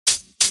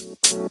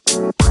It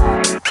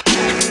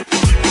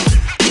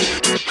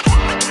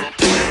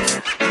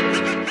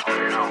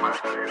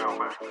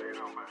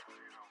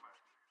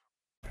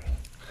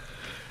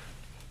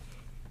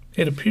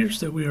appears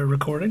that we are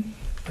recording.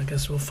 I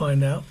guess we'll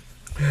find out.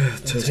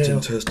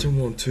 Testing,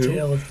 1, 2.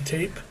 Tail of the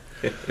tape.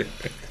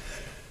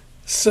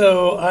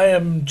 So I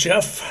am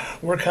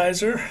Jeff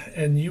Werkheiser,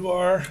 and you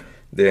are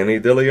Danny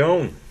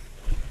DeLeon.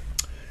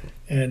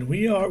 And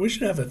we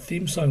should have a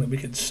theme song that we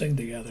could sing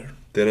together.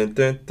 Dun,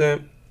 dun,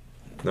 dun.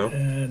 No?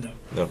 No.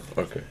 No,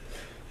 okay.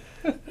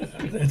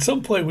 At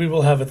some point we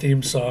will have a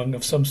theme song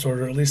of some sort,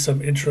 or at least some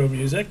intro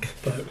music,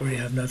 but we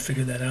have not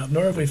figured that out.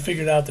 Nor have we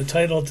figured out the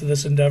title to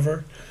this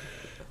endeavor.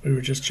 We were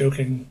just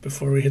joking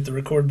before we hit the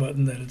record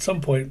button that at some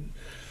point,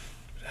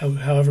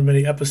 however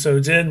many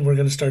episodes in, we're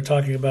going to start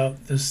talking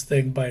about this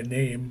thing by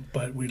name,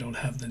 but we don't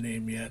have the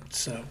name yet.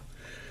 So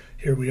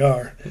here we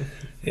are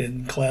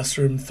in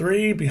classroom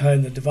 3,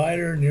 behind the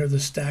divider, near the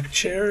stacked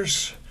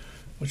chairs,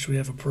 which we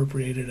have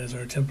appropriated as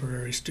our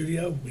temporary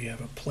studio. We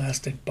have a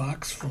plastic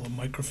box full of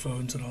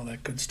microphones and all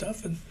that good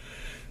stuff, and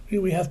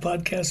we have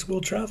podcasts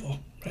will travel,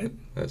 right?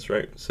 That's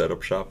right. Set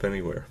up shop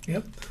anywhere.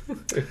 Yep.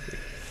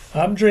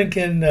 I'm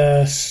drinking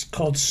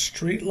called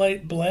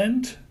Streetlight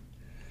Blend.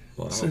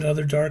 Wow. It's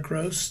another dark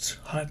roast,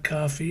 hot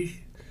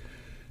coffee.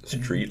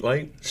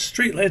 Streetlight?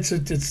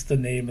 Streetlight, it's the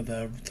name of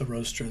the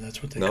roaster.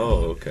 That's what they call it.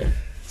 Oh, okay.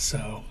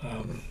 So,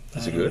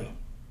 is it good?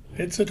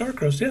 It's a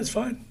dark roast. Yeah, it's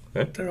fine.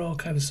 Yeah? They're all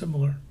kind of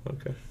similar.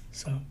 Okay.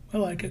 So, I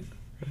like it.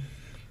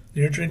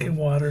 You're drinking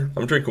water.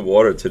 I'm drinking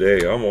water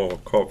today. I'm all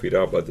coffeeed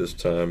out by this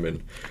time,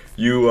 and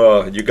you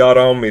got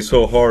on me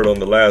so hard on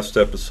the last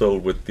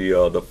episode with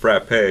the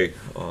frappe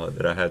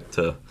that I had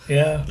to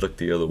look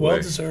the other way.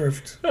 Well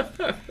deserved.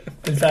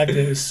 In fact,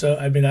 it was so.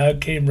 I mean, I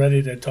came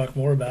ready to talk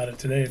more about it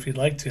today if you'd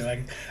like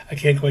to. I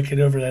can't quite get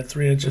over that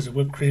 3 inches of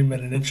whipped cream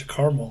and an inch of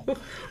caramel.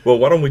 Well,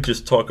 why don't we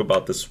just talk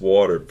about this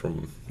water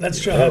from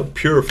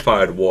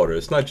purified water?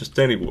 It's not just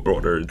any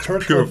water; it's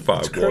purified water.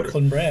 It's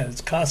Kirkland brand.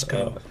 It's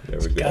Costco. There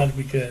we go. It's got to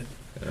be good.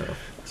 Yeah.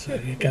 So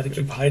you got to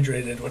keep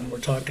hydrated when we're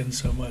talking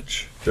so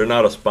much. They're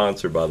not a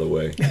sponsor, by the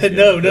way.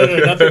 No,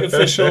 nothing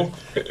official.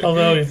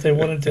 Although if they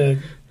wanted to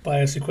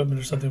buy us equipment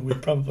or something,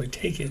 we'd probably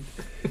take it.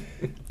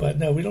 But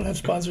no, we don't have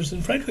sponsors.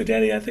 And frankly,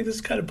 Danny, I think this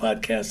is the kind of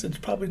podcast that's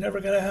probably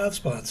never going to have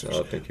sponsors.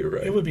 I think you're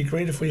right. It would be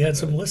great if we had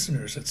some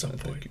listeners at some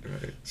point. You're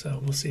right. So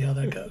we'll see how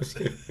that goes.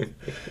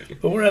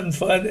 But we're having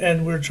fun,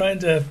 and we're trying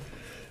to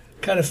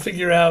kind of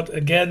figure out,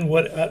 again,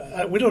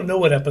 what we don't know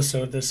what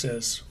episode this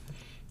is.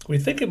 We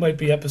think it might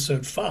be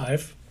episode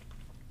 5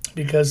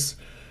 because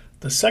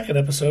the second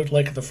episode,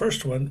 like the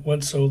first one,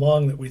 went so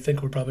long that we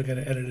think we're probably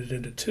going to edit it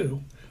into 2.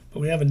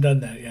 But we haven't done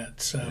that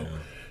yet. So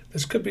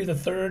this could be the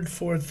 3rd,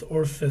 4th,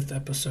 or 5th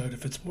episode.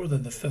 If it's more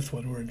than the 5th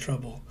one, we're in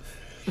trouble.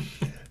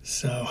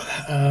 So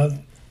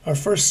our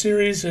first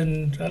series,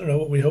 and I don't know,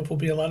 what we hope will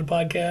be a lot of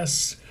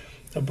podcasts,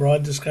 a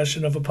broad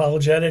discussion of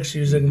apologetics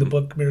using the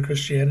book Mere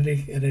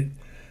Christianity. And it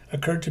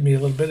occurred to me a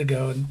little bit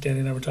ago, and Danny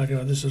and I were talking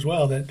about this as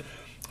well, that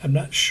I'm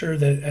not sure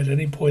that at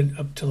any point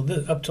up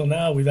till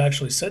now we've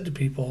actually said to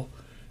people,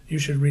 you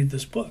should read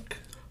this book.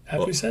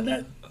 Have we said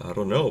that? I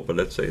don't know, but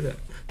let's say that.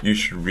 You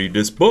should read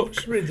this book. You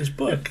should read this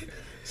book.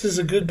 This is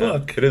a good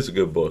book. It is a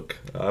good book.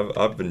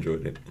 I've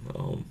enjoyed it.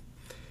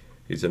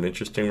 He's an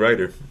interesting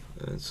writer,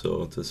 and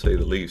so to say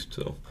the least.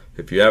 So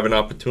if you have an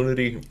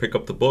opportunity, pick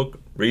up the book,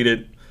 read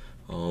it,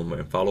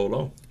 and follow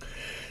along.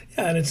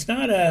 Yeah, and it's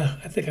not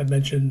I think I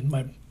mentioned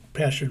my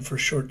passion for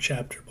short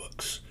chapter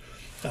books.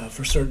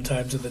 For certain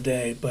times of the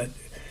day, but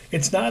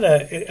it's not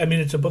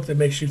it's a book that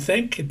makes you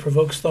think, it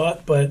provokes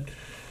thought, but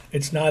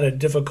it's not a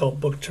difficult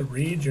book to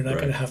read. You're not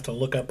going to have to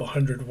look up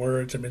 100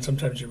 words. I mean,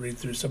 sometimes you read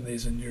through some of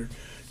these and you've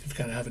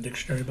got to have a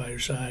dictionary by your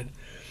side.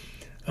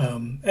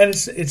 And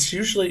it's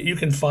usually, you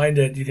can find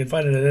it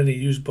at any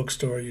used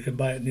bookstore. You can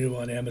buy it new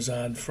on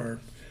Amazon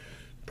for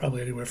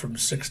probably anywhere from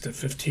 $6 to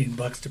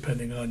 $15,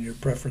 depending on your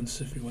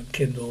preference, if you want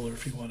Kindle or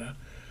if you want a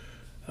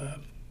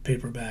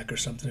paperback or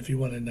something. If you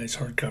want a nice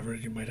hardcover,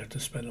 you might have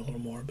to spend a little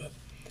more. But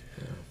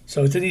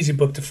so it's an easy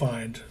book to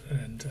find.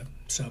 And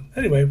so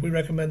anyway, we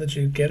recommend that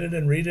you get it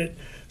and read it.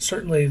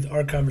 Certainly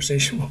our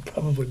conversation will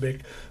probably make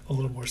a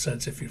little more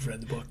sense if you've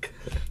read the book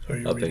or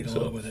you're reading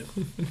along with it.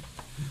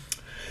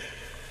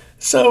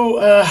 So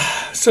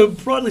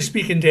broadly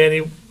speaking,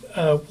 Danny,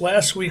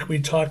 last week we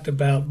talked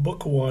about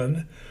book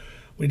 1.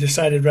 We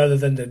decided rather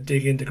than to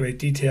dig into great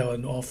detail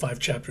in all 5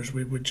 chapters,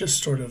 we would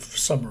just sort of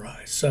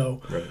summarize.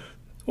 So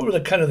what were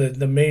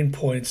the main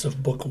points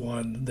of book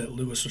 1 that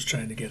Lewis was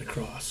trying to get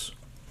across?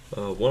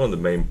 One of the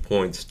main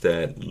points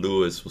that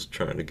Lewis was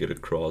trying to get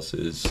across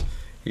is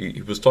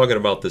he was talking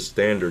about the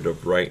standard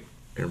of right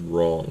and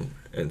wrong.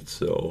 And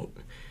so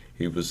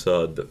he was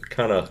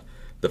kind of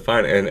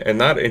defining, and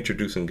not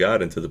introducing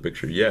God into the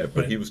picture yet,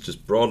 but he was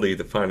just broadly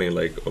defining,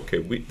 like, okay,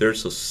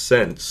 there's a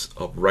sense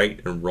of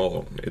right and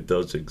wrong. It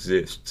does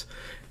exist.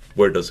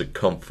 Where does it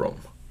come from,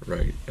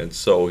 right? And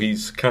so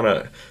he's kind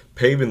of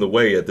paving the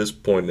way at this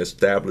point,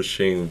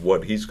 establishing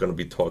what he's going to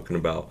be talking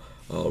about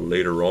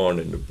later on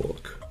in the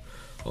book.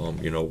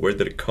 Where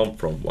did it come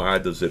from? Why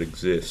does it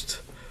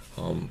exist?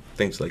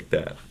 things like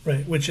that.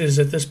 Right, which is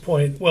at this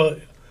point, well,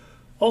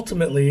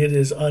 ultimately it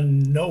is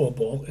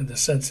unknowable in the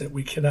sense that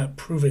we cannot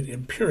prove it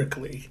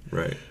empirically.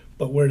 Right.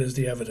 But where does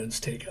the evidence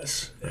take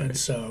us? Right. And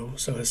so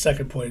his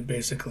second point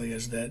basically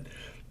is that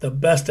the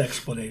best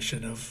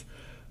explanation of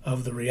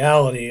the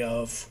reality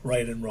of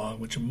right and wrong,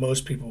 which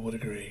most people would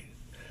agree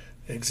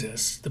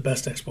exists, the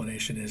best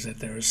explanation is that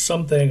there is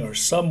something or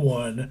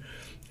someone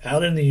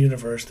out in the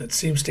universe that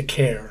seems to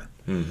care,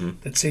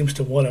 that seems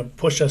to want to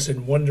push us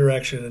in one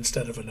direction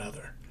instead of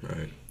another.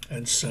 Right.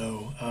 And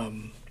so,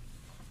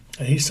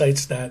 and he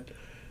cites that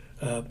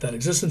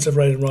existence of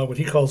right and wrong, what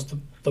he calls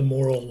the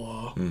moral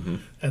law,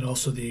 and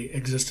also the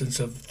existence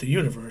of the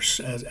universe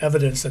as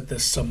evidence that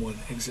this someone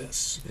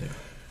exists. Yeah.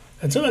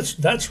 And so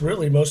that's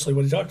really mostly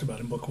what he talked about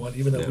in book one,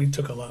 even though Yeah. we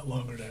took a lot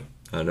longer to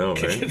I know,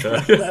 kick it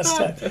right? around last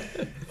time.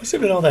 It must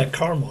have been all that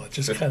caramel. It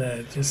just kind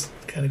of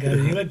got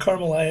it. You had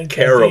caramel, I had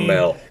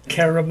Caramel.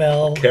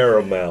 caramel.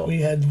 Caramel.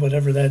 We had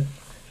whatever that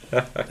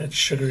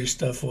sugary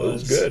stuff was. It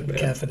was good, man.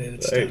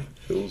 Caffeinated Hey,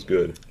 stuff. it was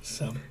good.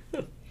 So,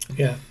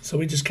 yeah. So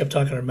we just kept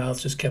talking. Our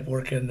mouths just kept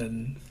working,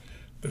 and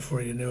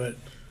before you knew it,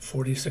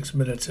 46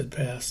 minutes had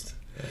passed.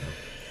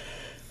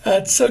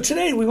 So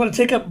today we want to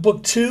take up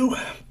book two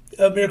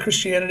of Mere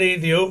Christianity.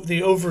 The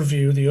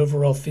overview, the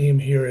overall theme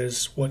here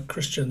is what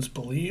Christians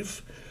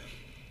believe,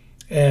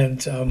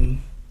 and I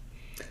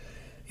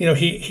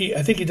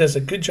think he does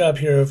a good job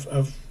here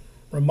of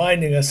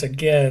reminding us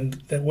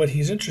again that what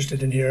he's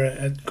interested in here,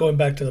 and going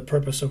back to the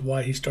purpose of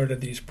why he started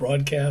these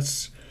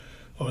broadcasts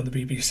on the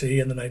BBC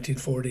in the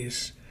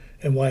 1940s,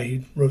 and why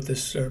he wrote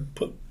this or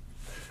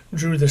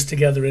drew this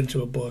together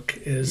into a book,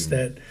 is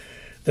that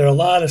there are a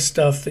lot of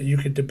stuff that you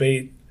could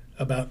debate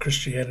about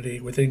Christianity,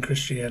 within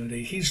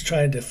Christianity. He's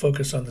trying to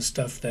focus on the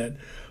stuff that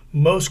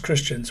most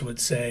Christians would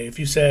say. If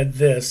you said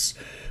this,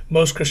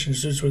 most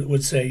Christians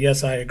would say,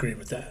 yes, I agree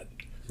with that.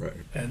 Right.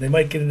 And you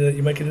might get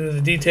into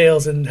the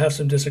details and have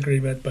some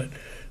disagreement, but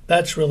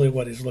that's really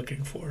what he's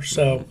looking for.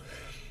 So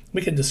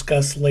we can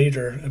discuss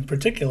later, in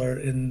particular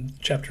in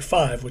chapter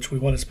 5, which we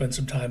want to spend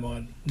some time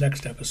on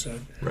next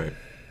episode. Right.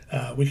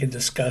 We can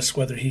discuss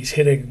whether he's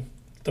hitting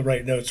the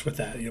right notes with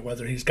that,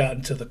 whether he's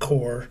gotten to the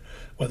core,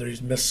 whether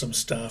he's missed some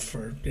stuff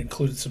or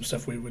included some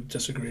stuff we would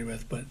disagree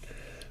with. But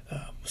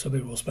so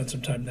maybe we'll spend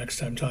some time next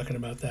time talking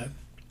about that.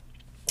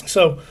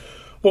 So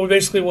what we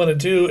basically want to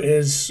do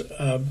is,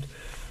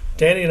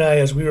 Danny and I,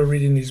 as we were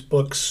reading these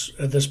books,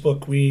 this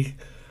book, we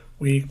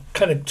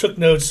kind of took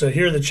notes.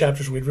 Here are the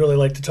chapters we'd really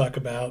like to talk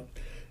about.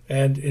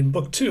 And in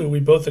book 2, we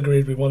both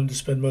agreed we wanted to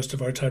spend most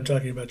of our time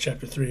talking about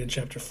chapter 3 and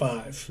chapter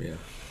 5. Yeah.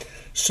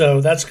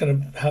 So that's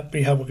going to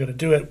be how we're going to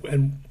do it.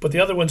 But the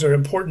other ones are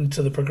important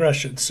to the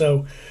progression.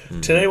 So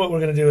today what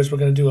we're going to do is we're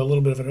going to do a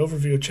little bit of an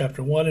overview of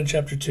chapter 1 and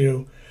chapter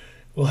 2.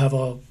 We'll have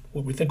what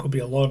we think will be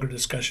a longer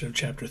discussion of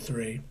chapter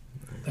 3.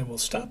 And we'll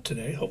stop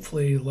today,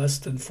 hopefully less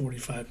than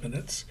 45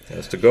 minutes.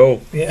 Has to go.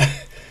 Yeah.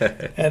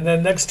 And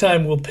then next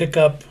time we'll pick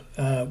up,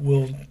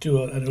 we'll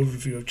do an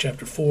overview of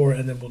chapter 4,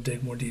 and then we'll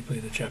dig more deeply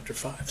into chapter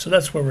 5. So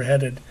that's where we're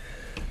headed,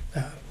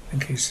 in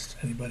case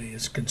anybody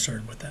is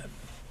concerned with that.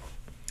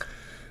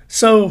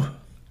 So,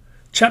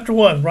 chapter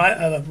 1,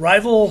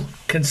 rival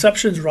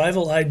conceptions,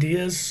 rival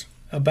ideas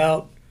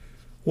about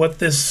what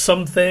this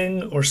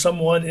something or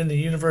someone in the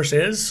universe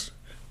is,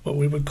 what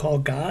we would call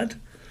God.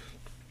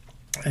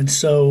 And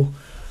so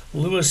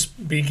Lewis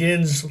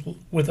begins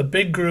with a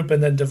big group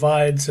and then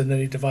divides, and then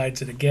he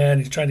divides it again.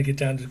 He's trying to get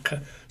down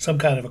to some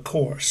kind of a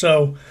core.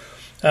 So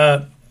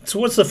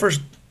what's the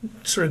first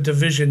sort of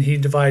division he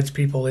divides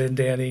people in,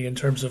 Danny, in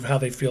terms of how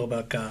they feel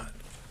about God?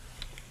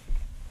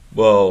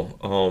 Well,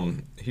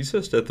 he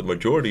says that the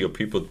majority of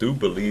people do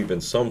believe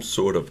in some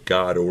sort of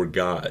God or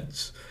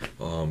gods.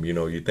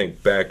 You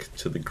think back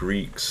to the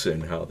Greeks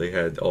and how they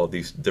had all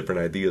these different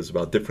ideas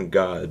about different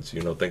gods.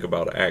 Think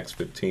about Acts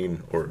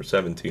 15 or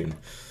 17. I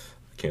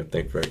can't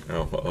think right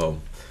now.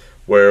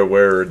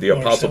 Where the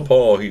Apostle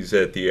Paul, he's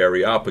at the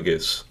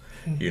Areopagus,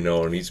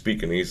 and he's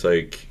speaking. He's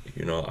like,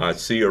 I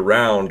see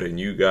around, and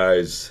you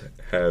guys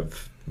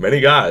have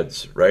many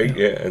gods, right?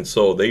 Yeah. And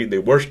so they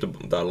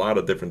worship a lot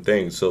of different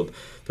things. So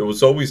there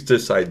was always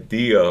this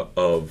idea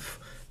of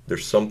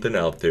there's something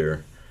out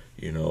there,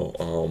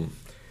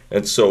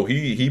 and so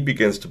he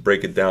begins to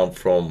break it down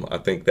from, I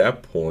think,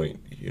 that point,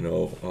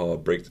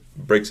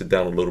 breaks it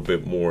down a little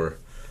bit more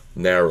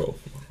narrow.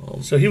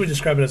 So he would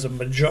describe it as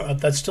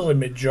that's still a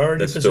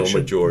majority that's position. Still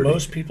a majority.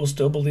 Most people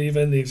still believe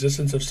in the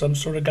existence of some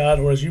sort of God,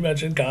 or as you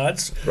mentioned,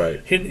 gods.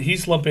 Right.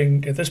 He's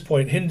lumping, at this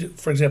point,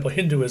 for example,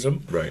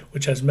 Hinduism, right,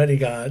 which has many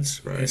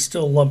gods, right, is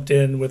still lumped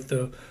in with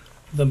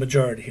the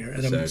majority here. And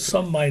exactly.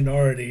 Some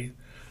minority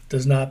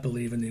does not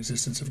believe in the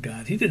existence of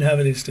God. He didn't have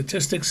any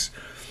statistics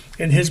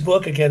in his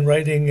book, again,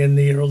 writing in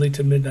the early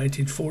to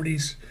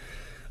mid-1940s.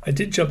 I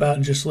did jump out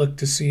and just look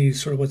to see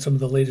sort of what some of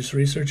the latest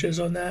research is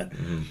on that.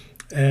 Mm-hmm.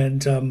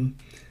 And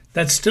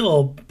that's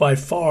still by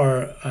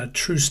far a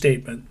true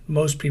statement.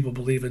 Most people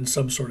believe in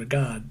some sort of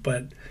God,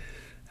 but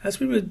as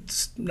we would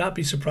not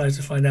be surprised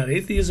to find out,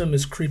 atheism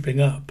is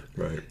creeping up.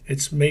 Right.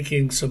 It's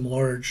making some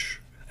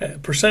large,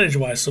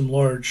 percentage-wise, some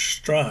large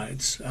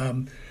strides.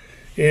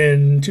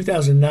 In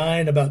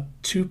 2009, about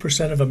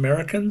 2% of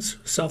Americans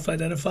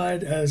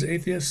self-identified as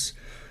atheists.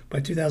 By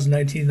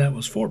 2019, that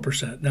was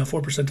 4%. Now,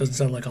 4% doesn't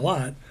sound like a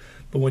lot,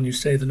 but when you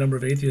say the number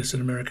of atheists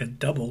in America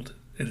doubled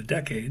in a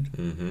decade,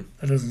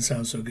 that doesn't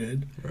sound so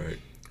good. Right.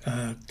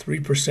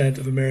 3%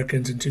 of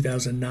Americans in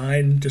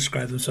 2009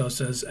 described themselves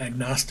as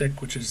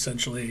agnostic, which is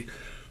essentially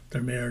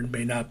there may or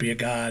may not be a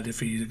God. If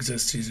he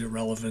exists, he's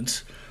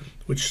irrelevant,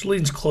 which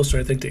leans closer,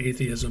 I think, to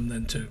atheism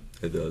than to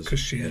It does.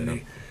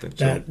 Christianity. Yeah, I think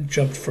so. That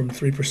jumped from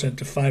 3%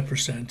 to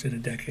 5% in a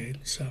decade.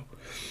 So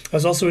I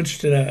was also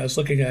interested,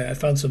 I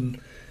found some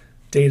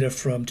data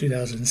from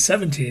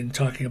 2017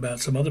 talking about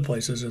some other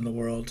places in the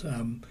world.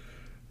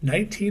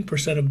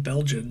 19% of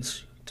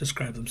Belgians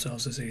describe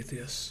themselves as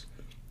atheists.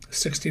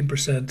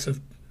 16%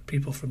 of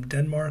people from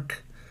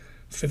Denmark,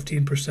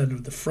 15%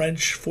 of the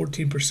French,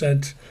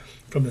 14%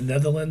 from the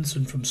Netherlands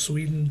and from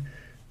Sweden,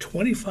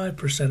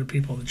 25% of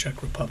people in the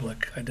Czech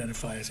Republic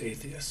identify as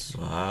atheists.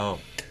 Wow.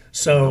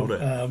 So,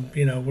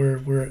 Know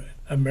we're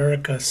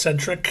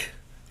America-centric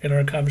in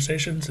our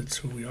conversations. It's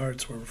who we are,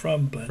 it's where we're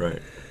from, but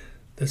Right.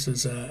 this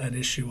is an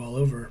issue all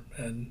over.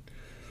 And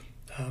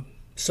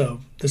so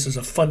this is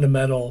a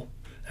fundamental,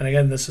 and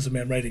again, this is a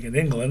man writing in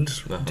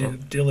England,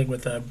 dealing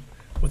with a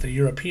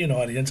European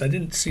audience. I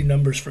didn't see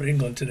numbers for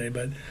England today,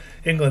 but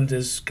England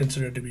is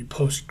considered to be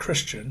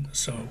post-Christian,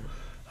 so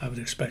I would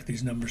expect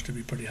these numbers to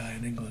be pretty high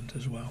in England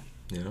as well.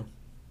 Yeah.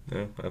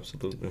 Yeah,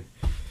 absolutely.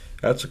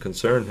 That's a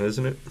concern,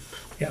 isn't it?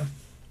 Yeah.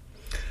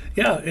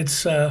 Yeah,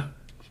 it's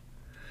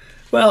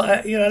well,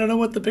 I don't know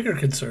what the bigger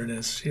concern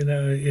is.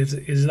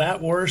 Is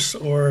that worse,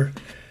 or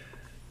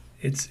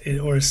is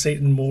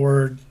Satan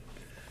more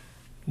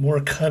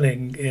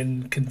cunning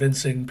in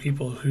convincing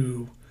people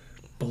who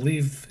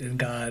believe in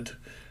God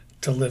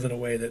to live in a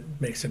way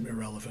that makes him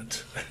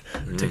irrelevant,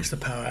 or takes the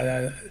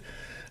power?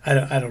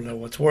 I don't know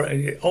what's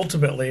worse.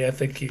 Ultimately, I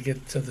think you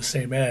get to the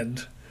same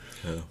end.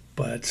 Yeah.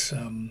 But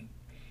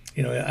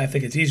I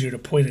think it's easier to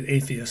point at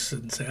atheists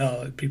and say,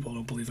 "Oh, people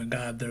don't believe in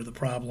God; they're the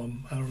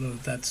problem." I don't know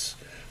if that's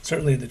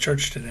certainly in the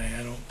church today.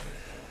 I don't.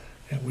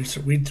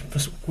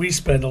 We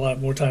spend a lot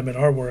more time in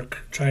our work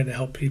trying to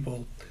help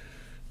people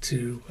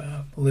to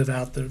live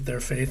out their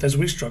faith, as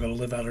we struggle to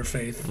live out our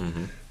faith,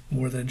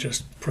 more than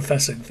just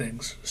professing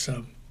things.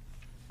 So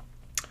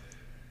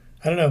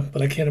I don't know,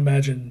 but I can't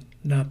imagine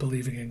not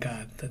believing in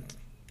God. That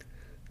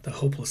the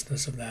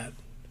hopelessness of that.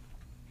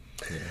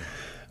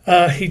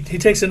 Yeah. He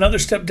takes another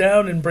step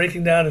down in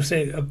breaking down of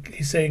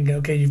he's saying,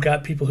 okay, you've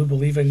got people who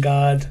believe in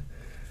God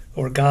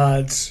or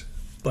gods,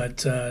 but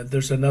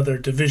there's another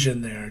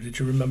division there. Did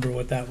you remember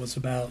what that was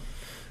about?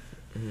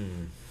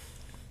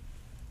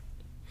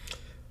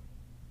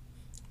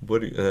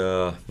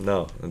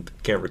 No, I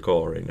can't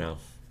recall right now.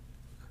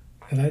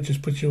 And I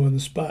just put you on the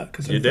spot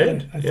because You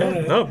did?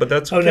 No, but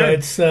that's Oh okay. no,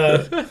 it's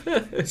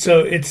so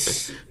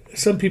it's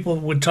some people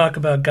would talk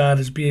about God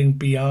as being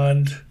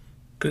beyond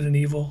good and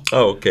evil.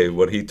 Oh, okay.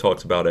 What he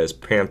talks about as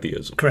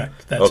pantheism.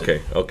 Correct. That's Okay.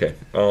 it. Okay.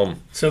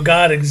 So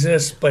God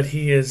exists, but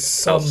he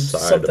is Outside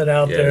something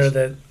out there yes.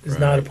 that is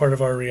not a Right. part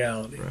of our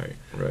reality.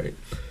 Right.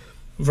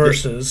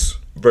 Versus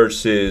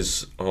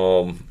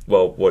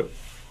What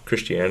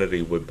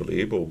Christianity would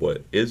believe, or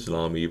what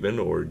Islam even,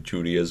 or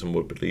Judaism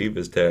would believe,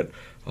 is that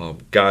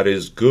God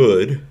is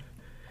good,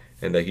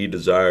 and that he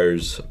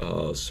desires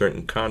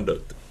certain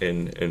conduct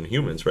in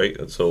humans, right?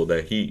 And so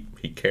that he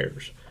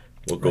cares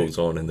what goes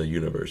on in the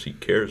universe. He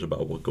cares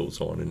about what goes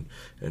on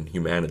in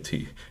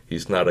humanity.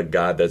 He's not a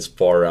God that's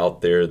far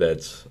out there.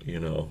 That's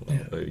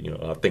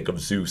I think of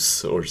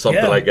Zeus or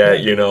something like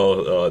that.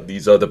 Yeah.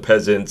 These are the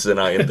peasants, and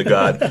I am the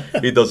God.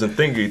 He doesn't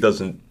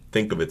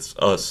think of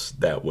us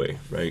that way,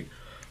 right?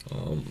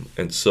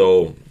 And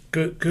so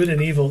good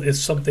and evil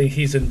is something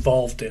he's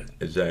involved in.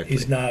 exactly,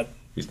 He's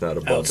not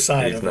above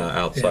outside it. He's of not it.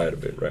 outside Yeah.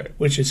 of it, right?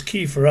 Which is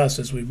key for us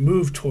as we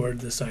move toward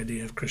this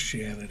idea of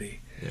Christianity.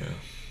 Yeah.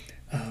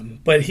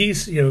 But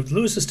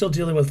Lewis is still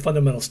dealing with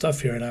fundamental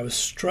stuff here, and I was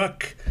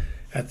struck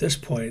at this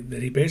point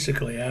that he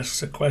basically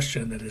asks a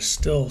question that is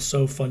still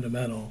so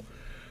fundamental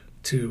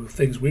to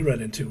things we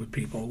run into with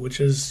people, which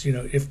is,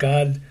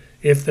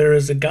 if there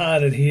is a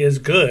God and he is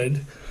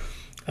good,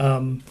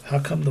 how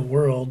come the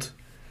world,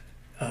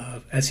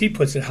 as he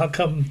puts it, how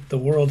come the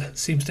world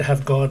seems to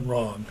have gone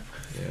wrong?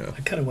 Yeah.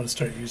 I kind of want to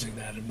start using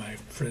that in my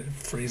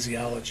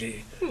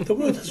phraseology. The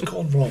world has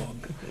gone wrong.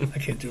 I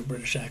can't do a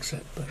British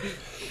accent,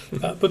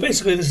 but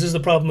basically, this is the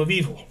problem of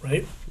evil,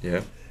 right?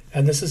 Yeah.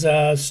 And this is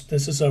a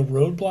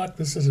roadblock.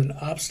 This is an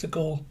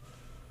obstacle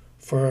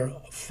for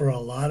a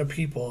lot of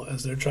people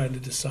as they're trying to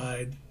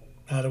decide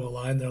how to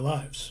align their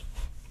lives.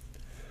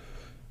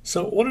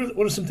 So, what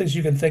are some things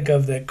you can think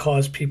of that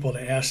cause people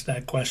to ask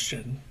that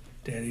question,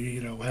 Danny?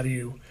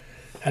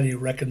 How do you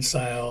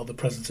reconcile the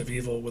presence of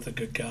evil with a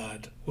good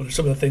God? What are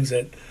some of the things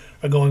that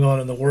are going on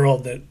in the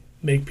world that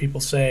make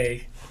people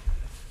say,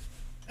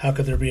 how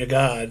could there be a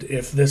God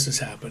if this is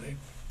happening?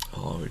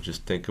 Oh,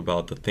 just think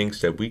about the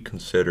things that we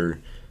consider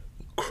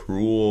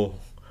cruel,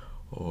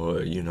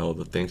 or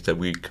the things that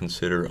we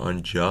consider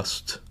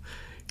unjust.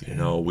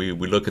 We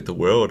look at the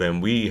world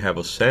and we have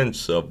a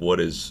sense of what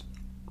is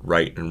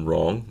right and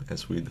wrong,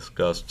 as we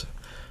discussed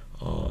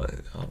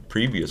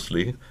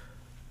previously.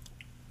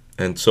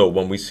 And so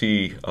when we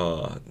see,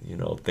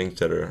 things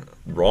that are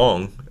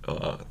wrong,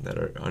 that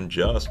are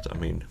unjust, I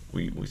mean,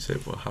 we say,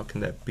 well, how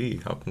can that be?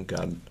 How can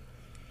God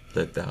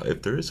let that?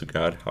 If there is a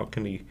God, how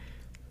can He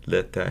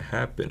let that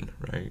happen,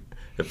 right?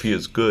 If He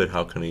is good,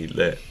 how can He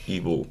let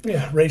evil?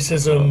 Yeah,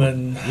 racism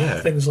and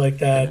things like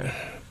that. Yeah.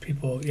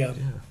 People, yeah,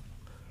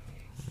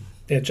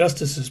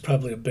 justice is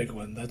probably a big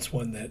one. That's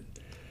one that,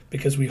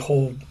 because we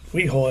hold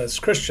as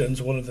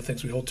Christians, one of the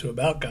things we hold to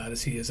about God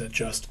is He is a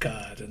just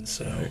God, and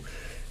so. Right.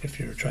 If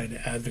you're trying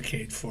to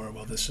advocate for,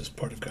 well, this is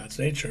part of God's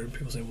nature,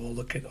 people say, well,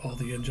 look at all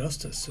the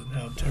injustice and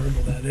how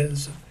terrible that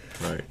is.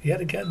 Right.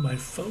 Yet again, my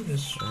phone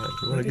is.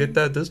 You want to get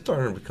that? This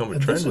starting to become a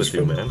trend with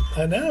you, man.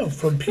 I know,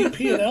 from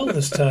PP&L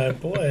this time.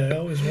 Boy, I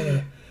always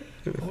want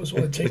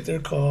to take their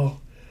call.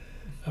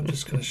 I'm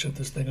just going to shut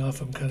this thing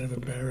off. I'm kind of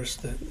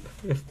embarrassed that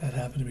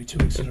happened to me 2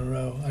 weeks in a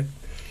row.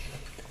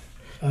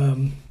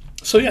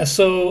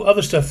 So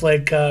other stuff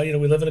like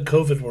we live in a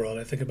COVID world.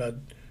 I think about.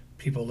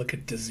 People look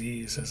at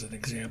disease as an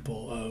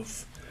example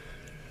of,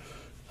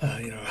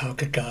 how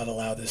could God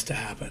allow this to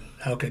happen?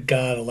 How could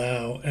God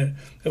allow, and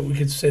we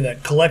could say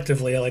that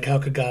collectively, like how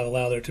could God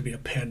allow there to be a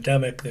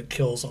pandemic that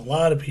kills a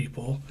lot of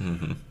people?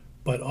 Mm-hmm.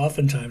 But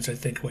oftentimes I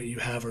think what you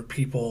have are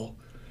people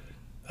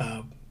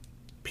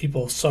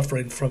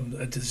suffering from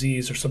a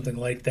disease or something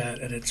like that,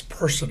 and it's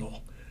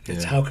personal.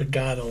 It's how could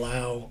God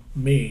allow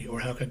me, or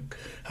how could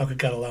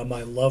God allow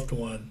my loved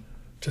one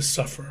to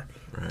suffer,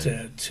 right.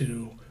 to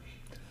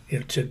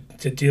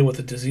deal with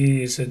the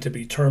disease and to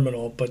be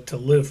terminal, but to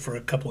live for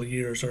a couple of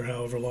years or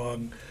however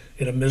long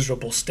in a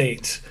miserable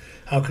state.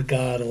 How could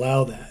God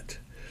allow that?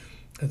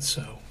 And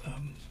so,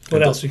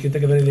 what else? You can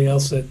think of anything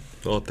else that?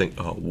 Well, I think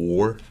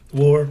war.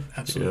 War,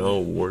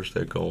 absolutely. Wars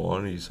that go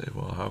on. You say,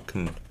 well, how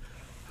can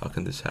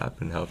this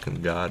happen? How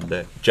can God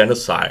let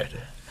genocide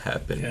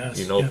happen?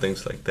 Yes,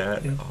 things like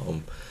that. Yeah.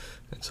 And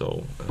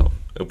so,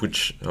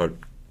 which are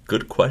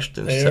good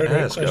questions They to are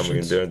great ask.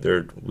 questions. I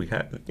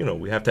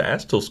mean, we have to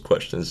ask those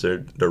questions.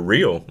 They're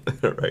real,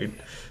 right?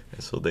 And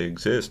so they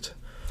exist.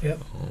 Yep.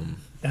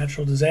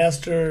 Natural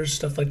disasters,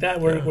 stuff like that,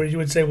 where you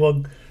would say,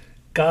 well,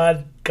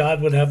 God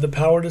would have the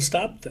power to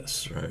stop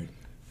this, right?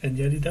 And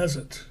yet He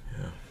doesn't.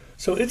 Yeah.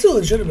 So it's a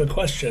legitimate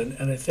question,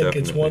 and I think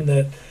it's one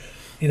that,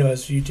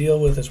 as you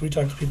deal with, as we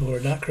talk to people who are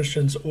not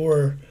Christians,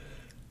 or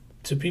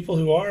to people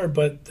who are,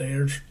 but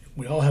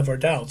we all have our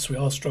doubts. We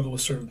all struggle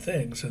with certain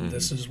things, and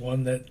this is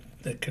one that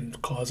can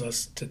cause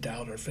us to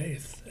doubt our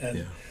faith.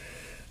 And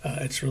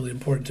it's really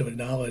important to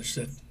acknowledge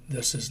that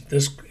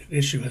this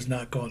issue has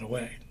not gone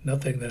away.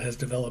 Nothing that has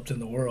developed in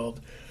the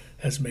world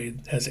has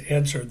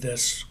answered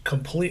this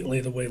completely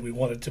the way we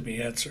want it to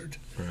be answered.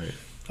 Right.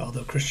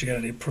 Although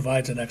Christianity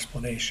provides an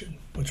explanation,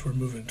 which we're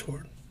moving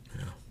toward.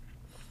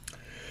 Yeah.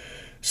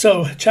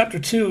 So, chapter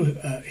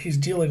 2, he's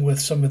dealing with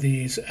some of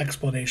these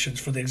explanations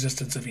for the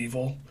existence of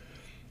evil.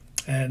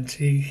 And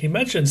he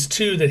mentions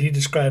two that he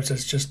describes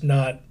as just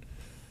not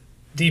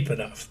deep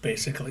enough,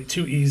 basically,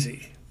 too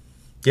easy.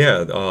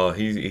 Yeah,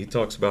 he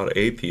talks about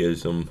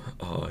atheism.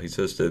 He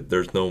says that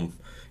there's no,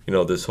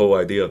 this whole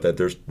idea that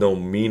there's no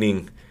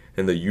meaning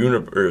in the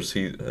universe.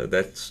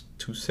 That's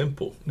too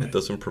simple. Right. It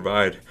doesn't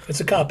provide. It's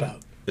a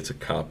cop-out. It's a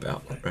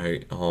cop-out,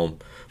 right?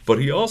 But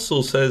he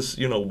also says,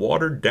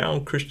 watered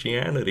down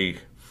Christianity,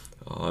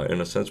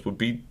 in a sense, would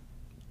be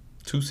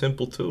too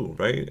simple too,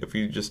 right? If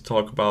you just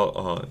talk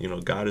about,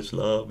 God is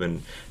love,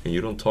 and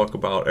you don't talk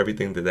about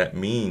everything that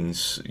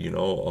means,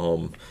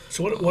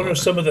 So what are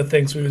some of the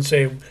things we would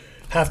say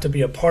have to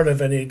be a part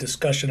of any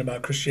discussion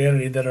about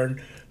Christianity that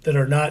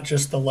are not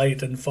just the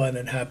light and fun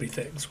and happy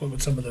things? What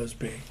would some of those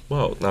be?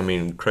 Well, I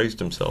mean, Christ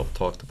himself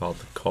talked about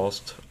the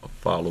cost of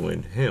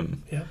following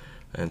him. Yeah.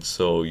 And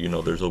so,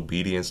 there's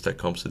obedience that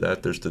comes to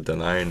that. There's the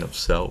denying of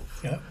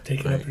self. Yeah,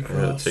 taking up your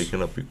cross.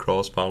 Taking up your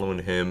cross, following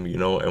him,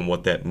 and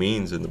what that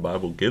means. And the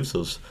Bible gives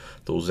us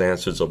those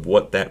answers of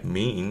what that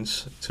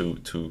means to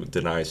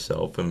deny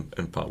self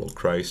and follow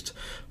Christ.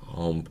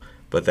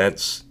 But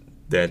that's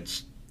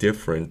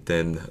different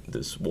than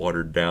this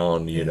watered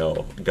down,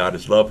 God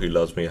is love, He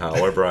loves me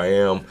however I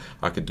am.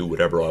 I could do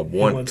whatever I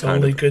want. He wants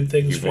only good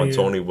things for you. He wants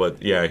only what,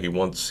 he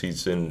wants,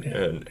 he's in.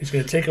 He's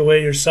going to take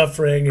away your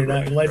suffering. Your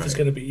life is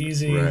going to be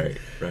easy.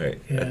 Right.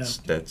 Yeah.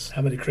 That's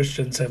how many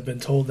Christians have been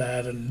told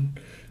that and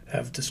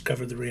have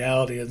discovered the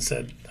reality and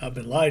said, I've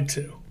been lied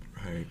to.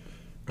 Right.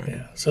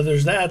 Yeah. So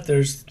there's that.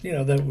 There's,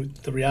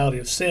 the reality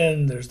of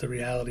sin. There's the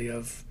reality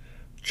of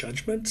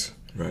judgment.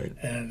 Right.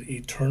 And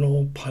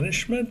eternal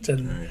punishment.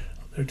 And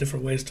there are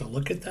different ways to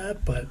look at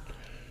that, but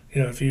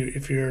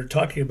if you're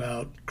talking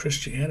about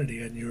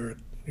Christianity and you're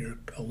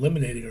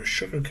eliminating or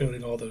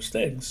sugarcoating all those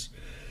things,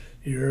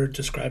 you're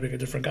describing a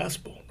different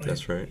gospel. Right?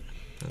 That's right.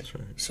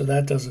 So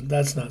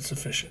that's not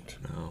sufficient.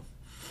 No.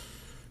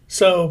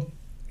 So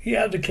he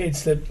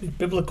advocates that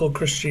biblical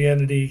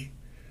Christianity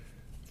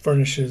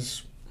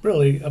furnishes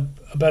really a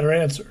better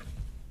answer.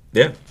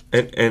 Yeah,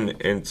 and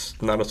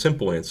it's not a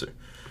simple answer,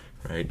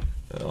 right?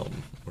 Or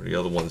the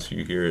other ones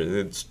you hear,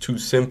 it's too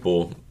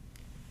simple.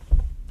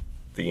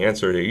 the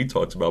answer that he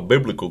talks about,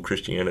 biblical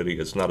Christianity,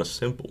 is not a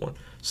simple one.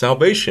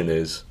 Salvation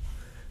is.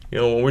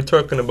 When we're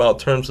talking about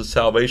terms of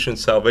salvation,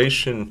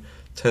 salvation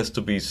tends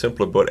to be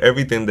simpler, but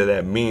everything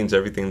that means,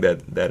 everything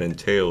that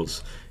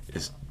entails,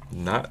 is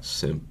not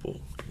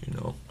simple.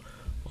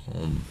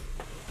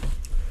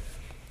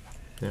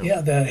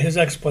 That his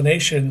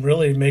explanation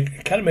really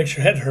kind of makes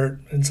your head hurt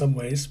in some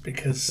ways,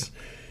 because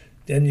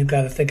then you've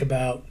got to think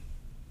about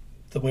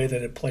the way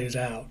that it plays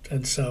out.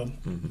 And so,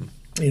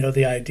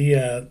 the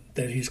idea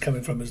that he's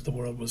coming from is the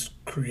world was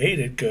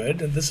created good,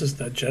 and this is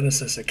the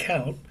Genesis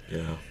account.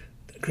 Yeah.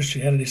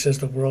 Christianity says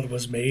the world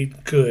was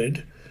made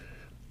good,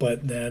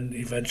 but then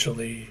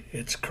eventually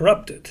it's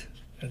corrupted.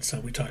 And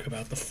so we talk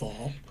about the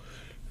fall.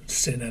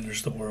 Sin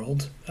enters the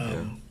world.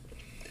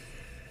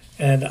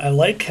 And I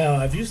like how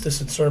I've used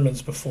this in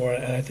sermons before,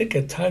 and I think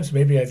at times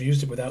maybe I've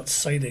used it without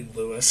citing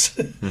Lewis,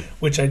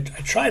 which I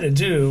try to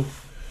do,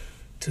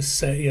 to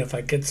say, if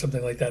I get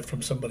something like that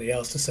from somebody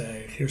else, to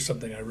say, here's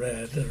something I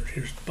read,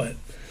 but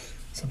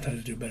sometimes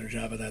I do a better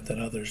job of that than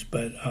others.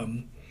 But,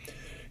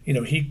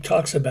 he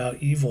talks about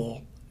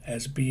evil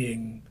as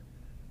being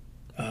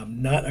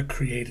not a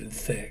created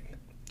thing.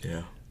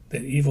 Yeah.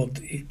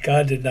 That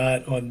God did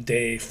not on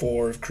day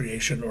 4 of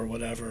creation or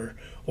whatever,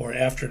 or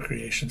after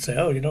creation, say,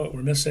 oh, you know what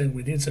we're missing?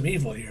 We need some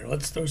evil here.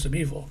 Let's throw some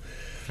evil.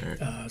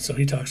 Right. So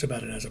he talks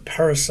about it as a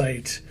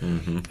parasite.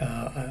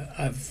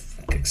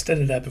 I've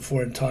extended that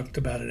before and talked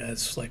about it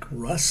as like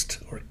rust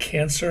or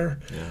cancer.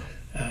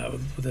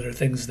 That are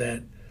things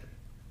that,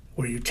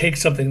 where you take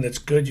something that's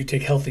good, you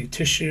take healthy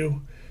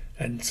tissue,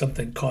 and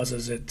something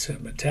causes it to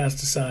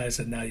metastasize,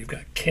 and now you've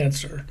got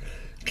cancer.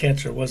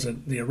 Cancer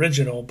wasn't the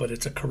original, but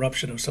it's a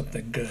corruption of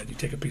something good. You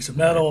take a piece of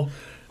metal,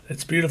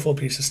 it's beautiful,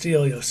 piece of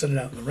steel, you set it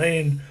out in the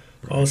rain,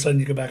 all of a sudden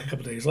you go back a couple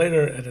of days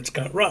later and it's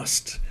got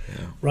rust.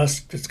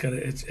 Rust,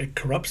 it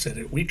corrupts it,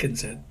 it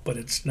weakens it, but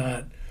it's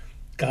not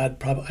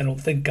God. I don't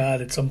think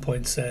God at some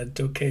point said,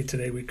 okay,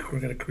 today we're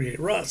going to create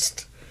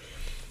rust.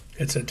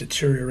 It's a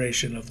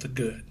deterioration of the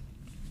good.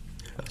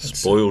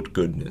 Spoiled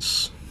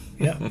goodness.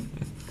 Yeah.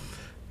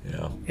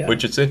 Yeah.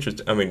 Which is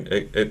interesting. I mean,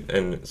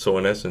 and so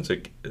in essence,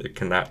 it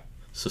cannot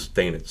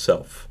sustain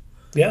itself.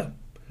 Yeah.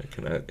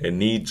 It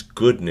needs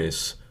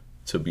goodness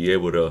to be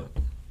able to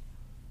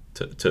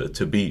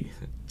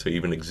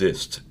even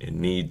exist. It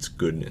needs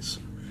goodness.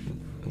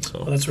 And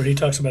so that's where he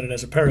talks about it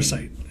as a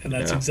parasite, and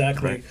that's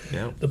exactly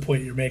right. the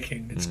point you're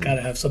making. It's got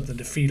to have something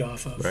to feed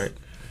off of, right.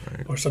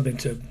 Or something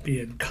to be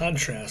in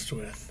contrast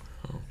with.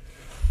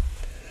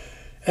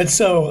 And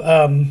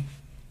so,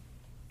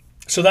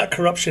 so that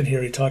corruption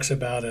here he talks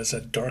about as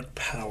a dark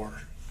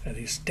power, and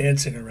he's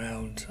dancing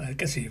around. I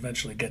guess he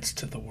eventually gets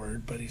to the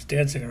word, but he's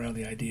dancing around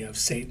the idea of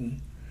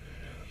Satan.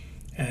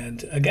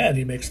 And again,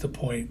 he makes the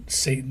point: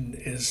 Satan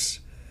is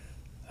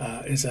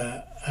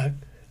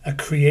a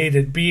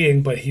created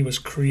being, but he was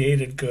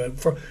created good.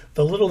 For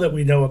the little that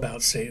we know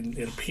about Satan,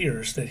 it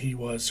appears that he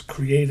was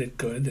created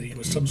good, that he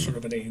was some sort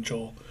of an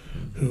angel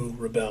who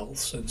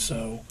rebels, and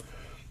so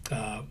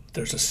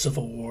there's a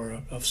civil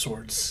war of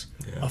sorts,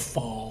 a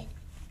fall,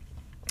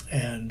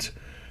 and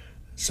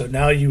so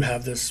now you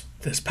have this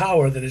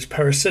power that is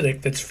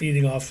parasitic, that's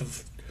feeding off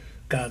of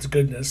God's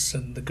goodness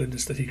and the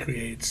goodness that he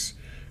creates,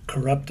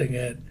 corrupting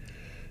it.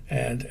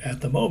 And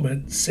at the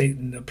moment,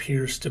 Satan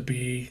appears to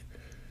be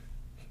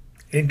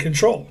in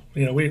control.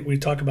 We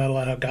talk about a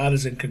lot how God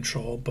is in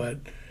control, but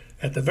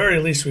at the very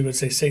least, we would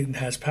say Satan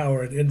has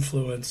power and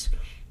influence.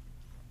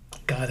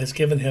 God has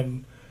given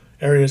him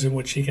areas in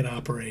which he can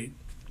operate.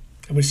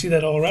 And we see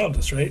that all around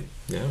us, right?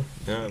 Yeah,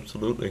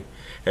 absolutely.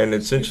 And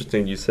it's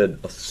interesting you said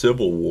a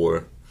civil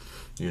war.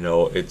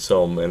 It's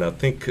and I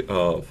think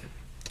who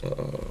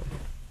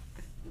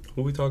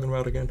are we talking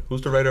about again?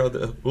 Who's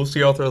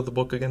the author of the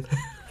book again?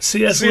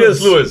 C.S.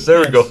 Lewis. There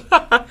we go.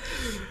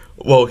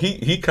 Well,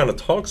 he kind of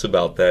talks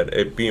about that,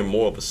 it being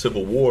more of a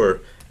civil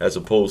war as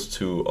opposed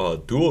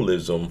to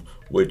dualism,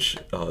 which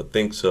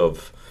thinks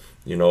of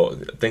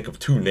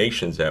two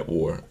nations at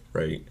war,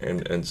 right?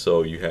 And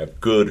so you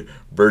have good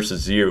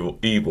versus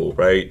evil,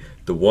 right?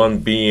 The one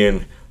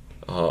being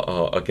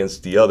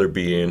against the other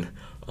being,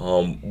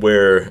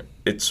 where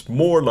it's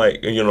more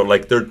like,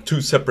 like they're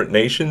two separate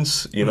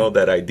nations,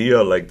 that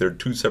idea, like they're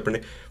two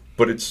separate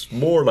but it's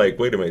more like,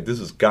 wait a minute,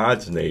 this is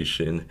God's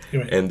nation,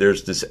 and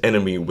there's this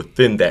enemy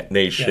within that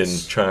nation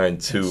trying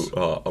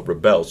to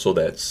rebel. So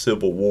that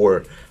civil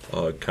war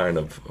kind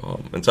of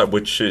inside,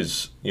 which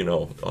is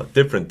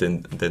different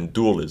than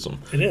dualism.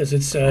 It is.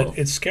 It's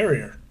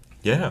scarier.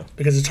 Yeah.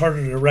 Because it's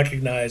harder to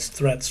recognize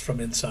threats from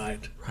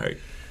inside. Right.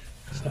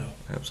 So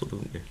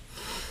absolutely.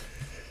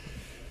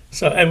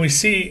 So, and we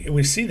see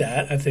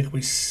that. I think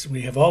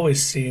we have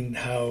always seen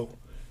how,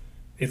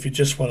 if you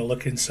just want to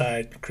look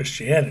inside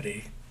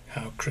Christianity,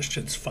 how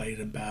Christians fight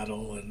and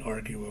battle and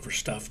argue over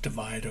stuff,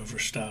 divide over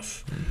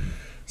stuff.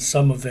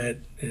 Some of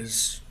it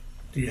is,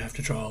 you have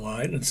to draw a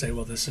line and say,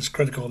 well, this is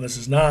critical and this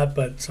is not,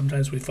 but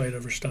sometimes we fight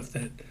over stuff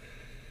that,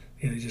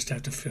 you just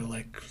have to feel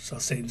like, so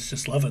Satan's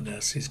just loving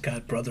this. He's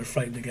got brother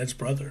fighting against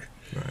brother.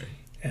 Right.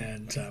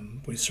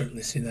 And we've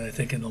certainly seen that, I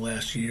think, in the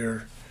last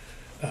year,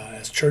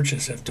 as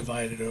churches have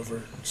divided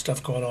over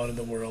stuff going on in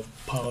the world,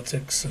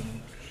 politics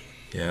and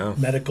Yeah.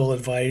 medical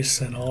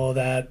advice and all of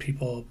that,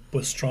 people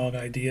with strong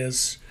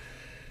ideas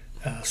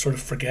sort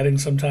of forgetting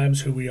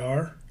sometimes who we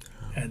are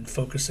and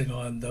focusing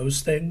on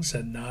those things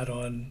and not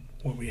on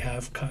what we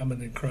have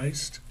common in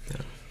Christ.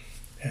 Yeah.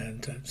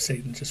 And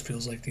Satan just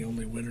feels like the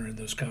only winner in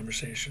those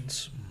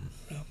conversations.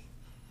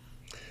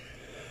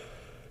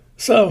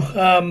 So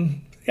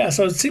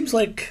it seems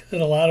like, in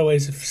a lot of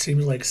ways, it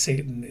seems like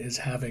Satan is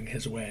having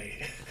his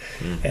way.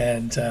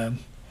 And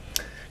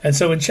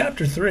so in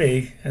chapter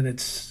 3, and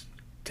it's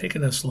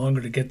taken us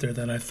longer to get there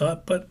than I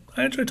thought, but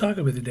I enjoy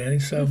talking with you, Danny,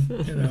 so,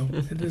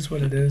 it is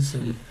what it is,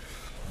 and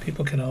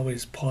people can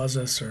always pause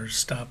us or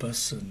stop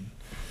us and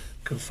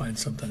go find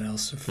something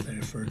else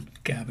if we're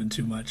gabbing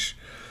too much.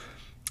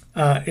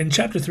 In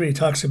chapter 3, it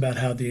talks about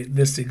how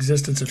this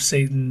existence of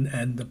Satan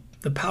and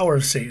the power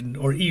of Satan,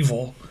 or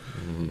evil,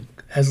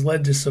 has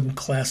led to some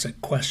classic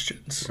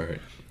questions. Right.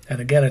 And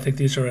again, I think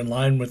these are in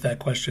line with that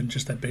question,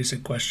 just that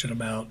basic question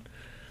about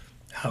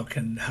how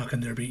can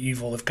there be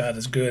evil if God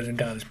is good and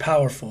God is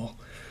powerful?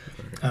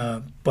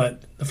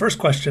 But the first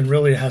question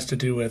really has to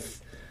do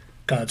with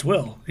God's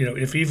will.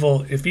 If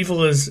evil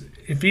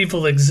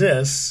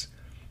exists,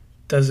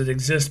 does it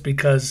exist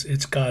because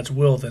it's God's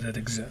will that it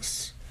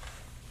exists?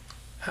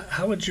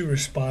 How would you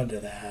respond to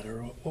that,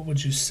 or what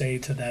would you say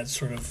to that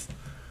sort of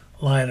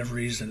line of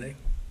reasoning?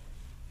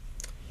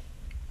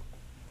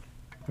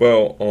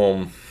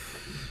 Well,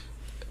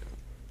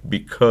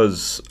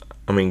 because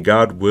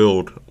God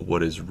willed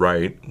what is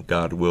right.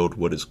 God willed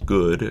what is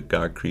good.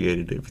 God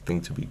created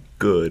everything to be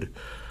good.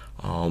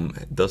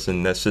 It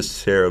doesn't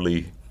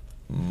necessarily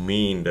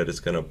mean that it's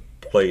going to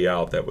play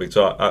out that way.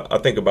 So I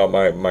think about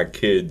my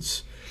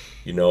kids,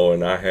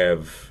 and I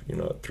have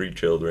 3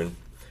 children,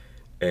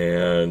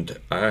 and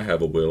I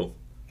have a will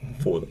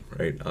for them.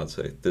 Right? I'll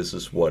say this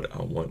is what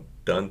I want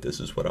done. This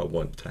is what I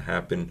want to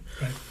happen.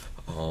 Right.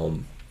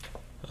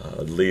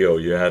 Leo,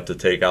 you have to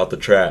take out the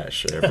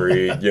trash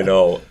every,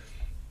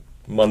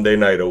 Monday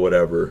night or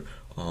whatever.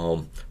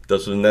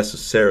 Doesn't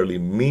necessarily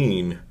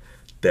mean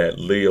that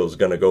Leo's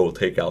going to go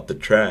take out the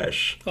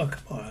trash. Oh,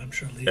 come on. I'm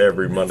sure Leo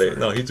every Monday.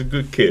 No, he's a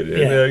good kid.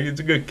 Yeah. He's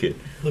a good kid.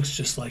 Looks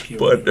just like you.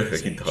 But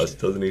he does,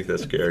 doesn't he?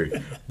 That's scary.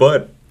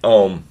 But,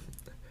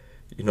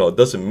 it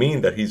doesn't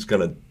mean that he's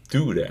going to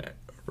do that,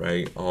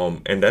 right?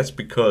 And that's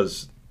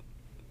because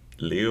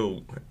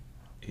Leo,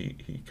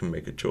 he can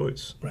make a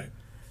choice. Right.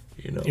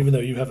 Even though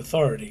you have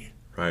authority.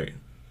 Right.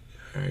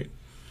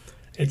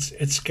 It's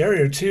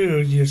scarier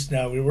too.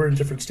 Now we're in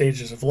different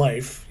stages of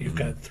life. You've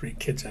got 3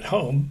 kids at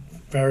home,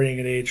 varying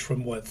in age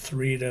from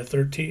 3 to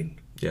 13.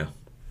 Yeah.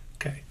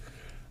 Okay.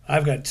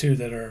 I've got 2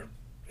 that are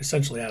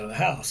essentially out of the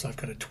house. I've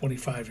got a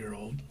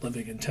 25-year-old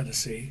living in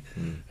Tennessee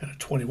and a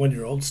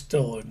 21-year-old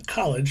still in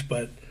college,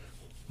 but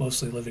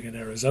mostly living in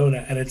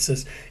Arizona. And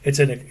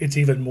it's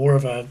even more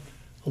of a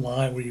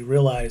line where you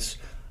realize,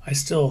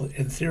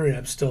 in theory,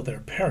 I'm still their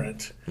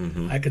parent.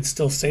 I could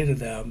still say to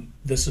them,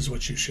 this is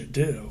what you should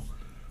do.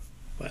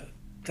 But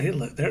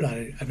they're not,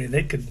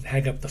 they could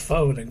hang up the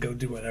phone and go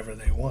do whatever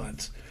they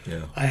want.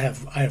 Yeah. I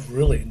have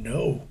really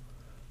no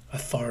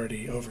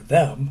authority over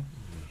them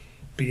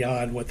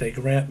beyond what they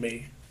grant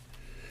me.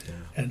 Yeah.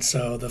 And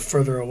so the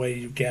further away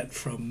you get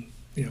from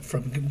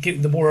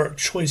the more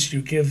choice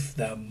you give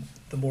them,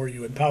 the more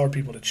you empower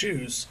people to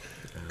choose,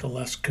 the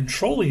less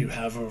control you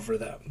have over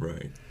them.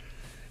 Right.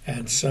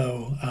 And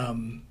so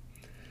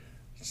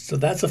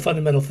that's a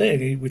fundamental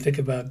thing. We think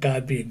about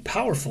God being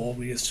powerful.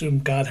 We assume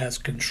God has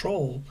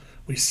control.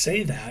 We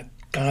say that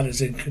God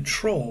is in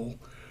control,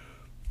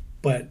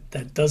 but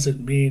that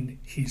doesn't mean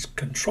he's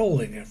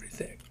controlling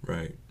everything.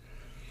 Right.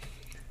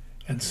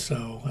 And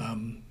so,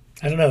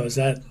 I don't know, is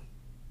that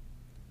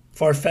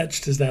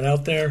far-fetched? Is that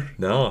out there?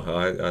 No,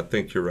 I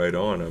think you're right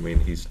on.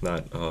 He's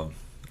not a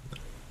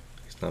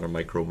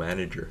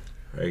micromanager,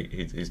 right?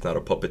 He's not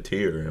a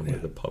puppeteer, and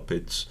with the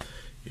puppets,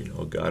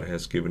 God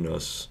has given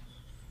us,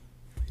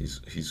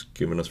 he's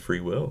given us free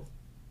will.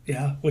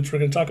 Yeah, which we're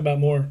going to talk about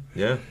more.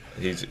 Yeah,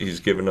 he's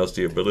given us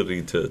the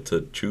ability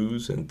to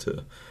choose and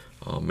to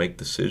make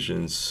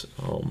decisions,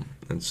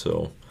 and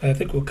so. And I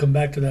think we'll come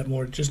back to that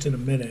more just in a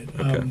minute.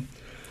 Okay.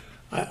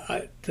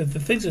 The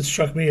things that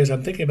struck me is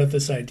I'm thinking about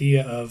this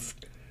idea of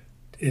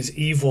is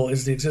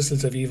the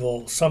existence of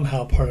evil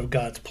somehow part of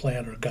God's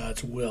plan or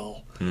God's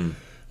will?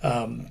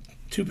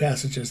 2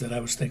 passages that I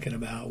was thinking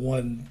about.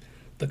 One,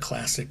 the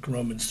classic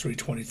Romans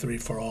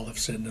 3:23, for all have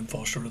sinned and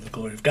fall short of the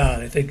glory of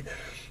God. I think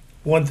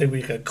one thing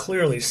we could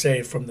clearly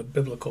say from the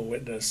biblical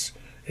witness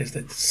is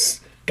that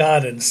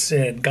God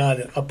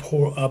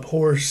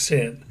abhors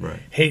sin, Right.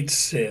 hates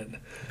sin,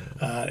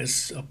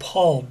 is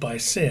appalled by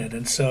sin.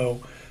 And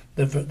so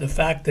the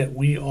fact that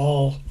we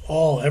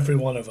every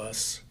one of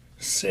us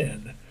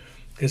sin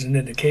is an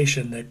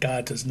indication that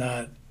God does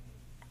not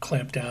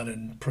clamp down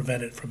and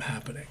prevent it from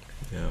happening.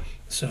 Yeah.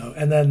 So,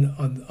 and then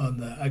on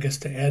the, I guess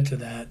to add to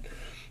that,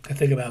 I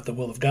think about the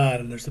will of God,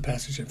 and there's the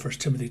passage in 1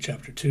 Timothy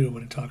chapter 2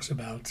 when it talks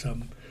about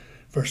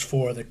verse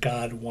 4 that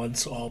God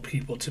wants all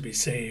people to be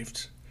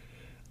saved.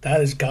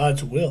 That is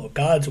God's will.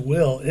 God's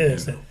will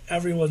is that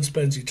everyone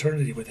spends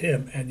eternity with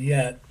Him, and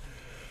yet,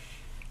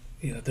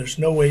 there's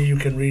no way you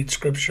can read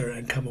Scripture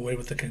and come away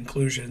with the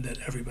conclusion that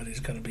everybody's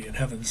going to be in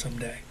heaven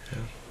someday. Yeah,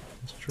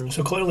 that's true.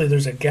 So clearly,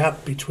 there's a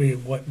gap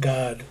between what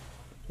God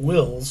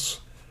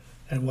wills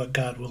and what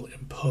God will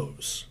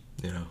impose.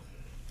 Yeah.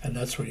 And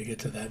that's where you get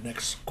to that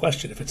next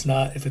question. If it's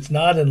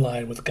not in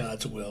line with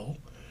God's will,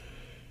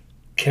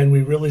 can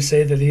we really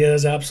say that He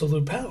has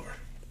absolute power,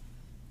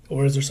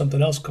 or is there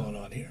something else going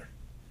on here?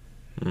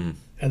 Mm.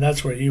 And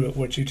that's where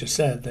what you just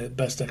said, the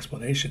best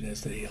explanation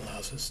is that He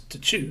allows us to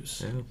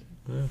choose.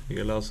 Yeah. He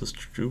allows us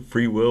to choose.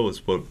 Free will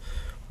is what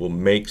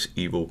makes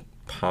evil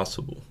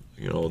possible.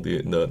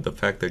 The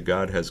fact that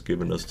God has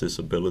given us this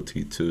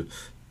ability to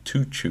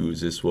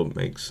choose is what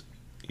makes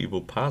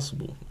evil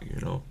possible.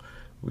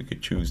 We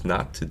could choose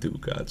not to do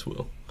God's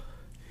will.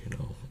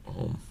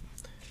 And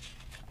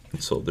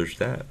so there's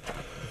that.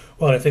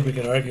 Well, I think we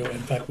could argue. In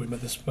fact,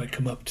 this might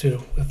come up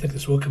too. I think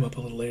this will come up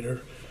a little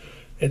later.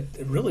 It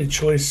really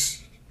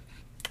choice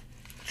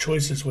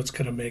is what's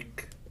going to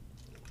make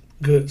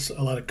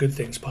a lot of good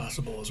things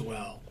possible as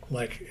well.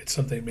 Like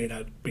something may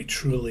not be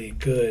truly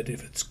good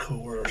if it's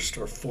coerced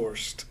or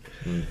forced.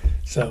 Mm.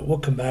 So we'll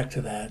come back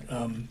to that.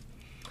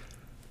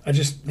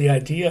 The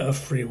idea of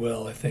free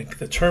will, I think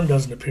the term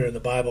doesn't appear in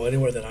the Bible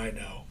anywhere that I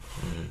know.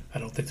 Mm. I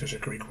don't think there's a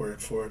Greek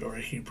word for it or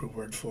a Hebrew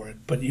word for it,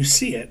 but you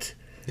see it.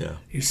 Yeah.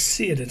 You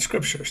see it in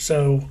Scripture.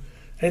 So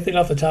anything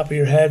off the top of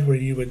your head where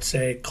you would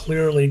say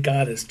clearly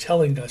God is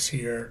telling us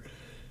here,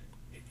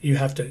 you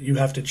have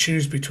to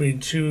choose between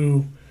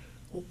two,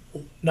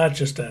 not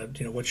just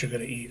what you're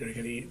going to eat, or you're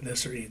going to eat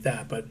this or eat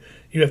that, but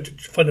you have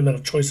fundamental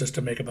choices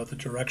to make about the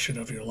direction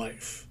of your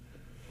life.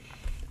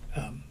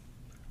 I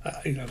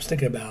was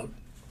thinking about,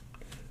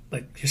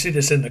 like, you see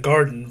this in the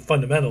garden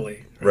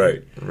fundamentally.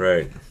 Right.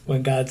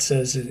 When God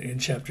says in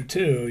chapter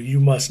 2, you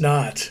must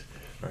not.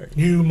 Right.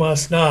 You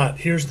must not.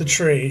 Here's the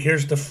tree.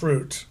 Here's the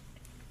fruit.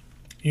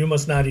 You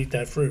must not eat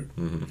that fruit.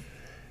 Mm-hmm.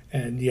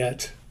 And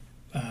yet,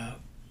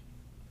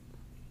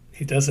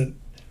 He doesn't,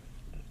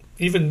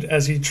 even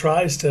as He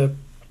tries to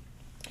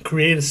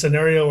create a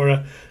scenario or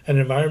an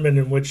environment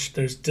in which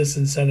there's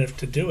disincentive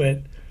to do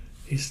it,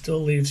 He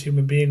still leaves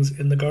human beings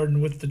in the garden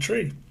with the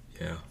tree.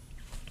 Yeah.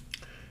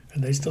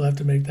 And they still have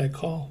to make that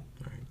call.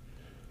 Right.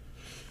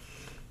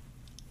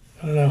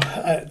 I don't know.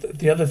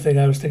 The other thing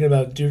I was thinking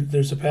about,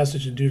 there's a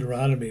passage in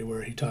Deuteronomy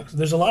where he talks,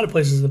 there's a lot of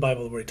places in the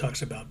Bible where he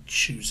talks about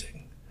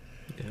choosing.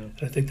 Yeah.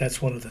 And I think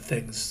that's one of the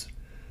things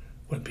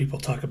when people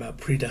talk about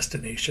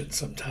predestination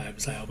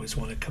sometimes, I always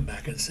want to come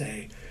back and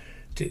say,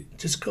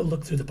 just go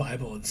look through the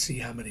Bible and see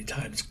how many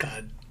times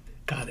God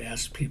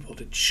asked people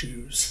to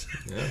choose.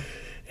 Yeah.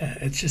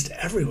 It's just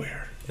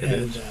everywhere. It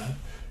is.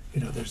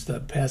 There's the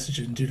passage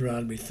in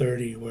Deuteronomy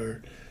 30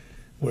 where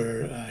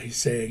he's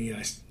saying,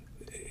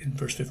 in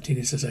verse 15,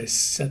 he says, I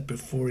set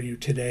before you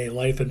today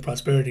life and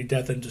prosperity,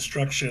 death and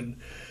destruction.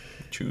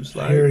 Choose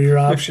life. Here are your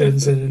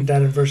options. And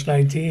down in verse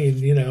 19,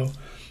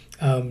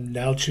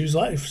 now choose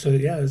life. So,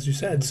 yeah, as you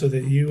said, so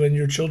that you and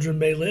your children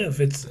may live.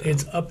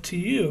 It's up to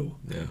you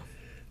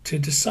to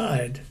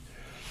decide.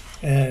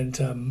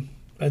 And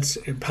that's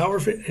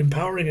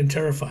empowering and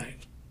terrifying.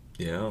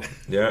 Yeah,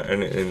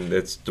 and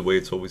that's the way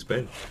it's always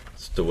been.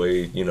 It's the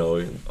way,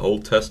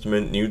 Old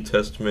Testament, New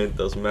Testament,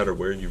 doesn't matter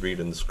where you read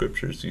in the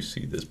Scriptures, you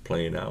see this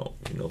playing out,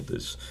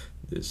 this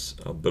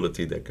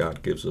ability that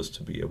God gives us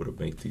to be able to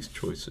make these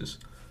choices.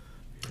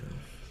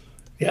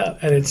 Yeah,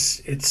 and it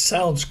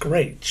sounds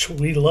great.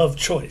 We love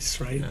choice,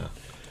 right?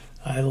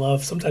 Yeah.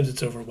 Sometimes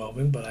it's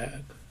overwhelming, but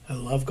I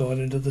love going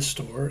into the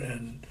store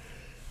and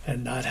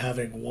not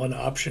having one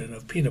option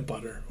of peanut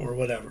butter or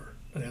whatever.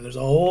 There's a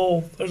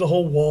whole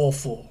wall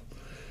full.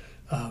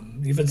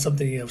 Even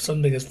something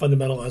as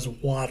fundamental as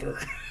water.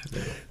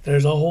 Yeah.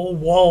 There's a whole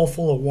wall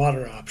full of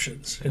water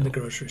options in the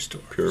grocery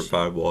store.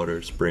 Purified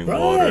water, spring right.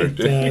 water.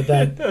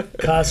 That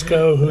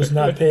Costco, who's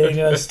not paying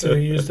us to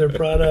use their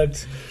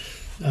product,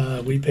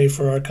 we pay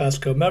for our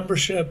Costco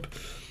membership.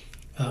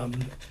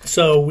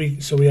 So we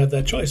have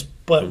that choice,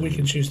 but we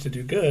can choose to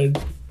do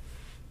good.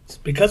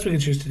 Because we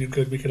can choose to do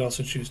good, we can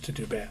also choose to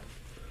do bad.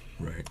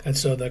 Right. And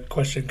so the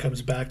question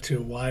comes back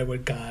to why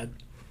would God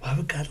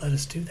let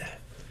us do that?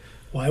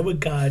 Why would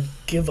God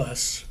give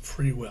us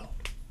free will?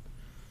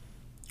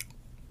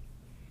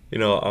 It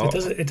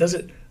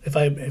doesn't. If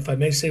I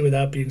may say,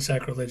 without being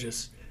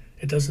sacrilegious,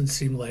 it doesn't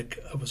seem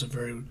like it was a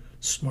very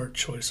smart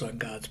choice on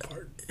God's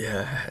part.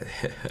 Yeah.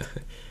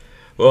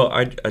 Well,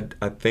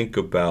 I think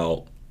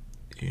about,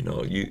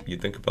 you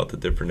think about the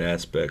different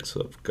aspects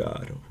of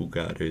God, who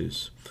God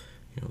is.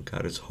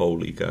 God is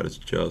holy, God is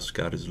just,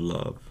 God is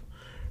love,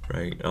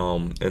 right?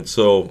 And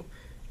so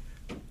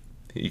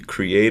He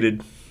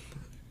created.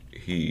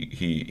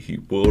 He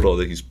willed all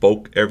that. He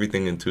spoke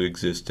everything into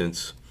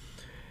existence,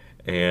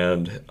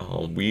 and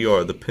we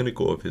are the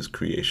pinnacle of His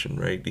creation,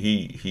 right?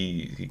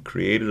 He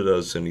created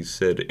us, and He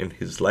said in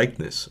His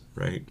likeness,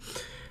 right?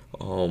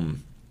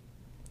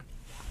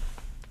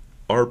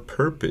 Our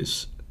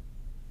purpose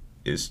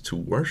is to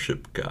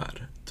worship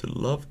God, to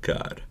love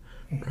God,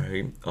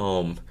 right?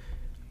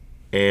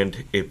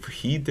 And if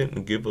he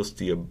didn't give us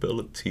the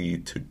ability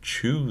to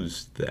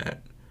choose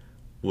that,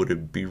 would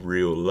it be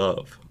real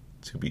love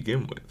to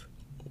begin with?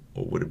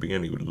 Or would it be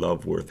any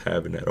love worth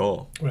having at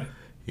all? Right.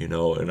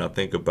 And I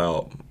think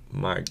about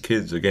my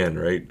kids again,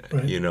 right?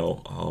 Right.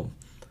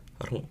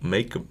 I don't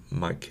make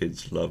my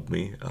kids love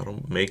me. I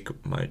don't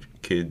make my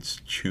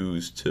kids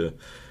choose to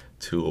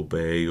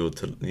obey or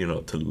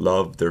to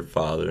love their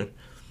father.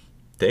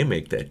 They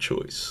make that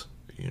choice,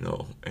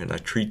 and I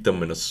treat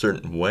them in a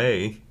certain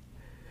way,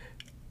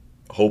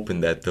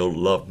 hoping that they'll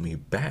love me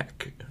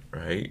back,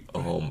 right?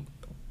 And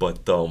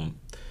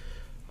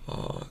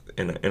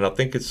I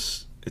think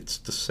it's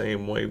the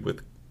same way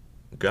with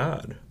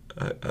God.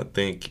 I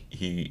think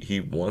he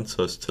wants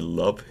us to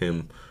love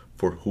him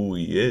for who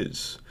he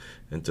is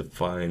and to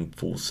find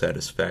full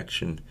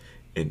satisfaction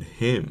in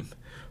him,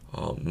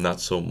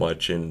 not so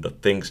much in the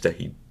things that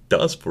he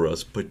does for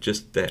us, but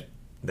just that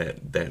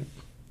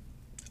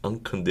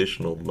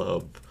unconditional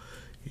love.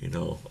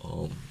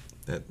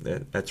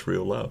 That's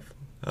real love.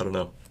 I don't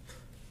know.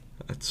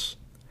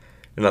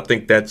 And I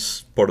think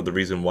that's part of the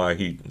reason why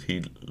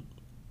he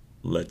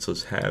lets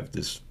us have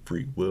this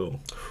free will.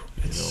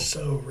 It's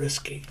so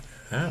risky.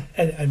 Yeah.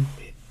 And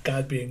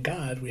God being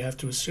God, we have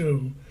to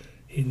assume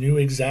he knew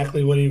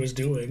exactly what he was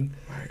doing.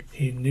 Right.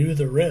 He knew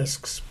the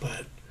risks,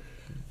 but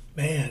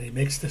man, he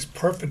makes this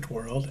perfect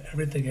world.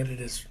 Everything in it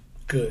is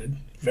good,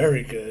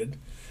 very good.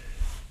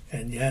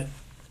 And yet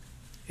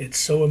it's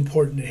so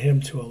important to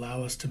him to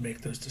allow us to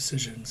make those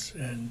decisions.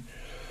 And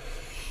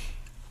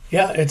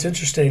yeah, it's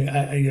interesting.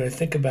 I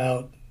think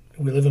about,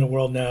 we live in a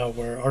world now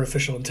where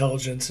artificial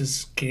intelligence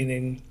is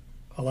gaining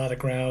a lot of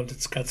ground.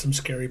 It's got some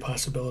scary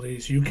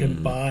possibilities. You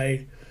can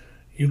buy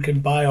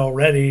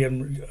already,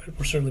 and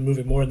we're certainly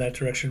moving more in that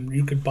direction.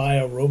 You could buy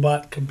a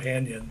robot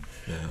companion,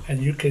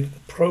 and you could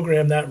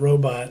program that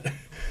robot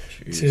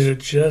to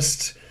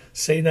just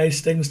say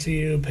nice things to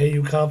you, pay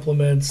you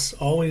compliments,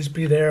 always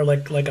be there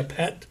like a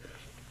pet.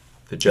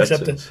 The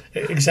Jetsons.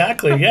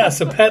 Exactly,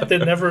 yes, a pet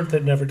that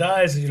never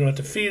dies. You don't have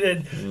to feed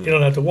it. You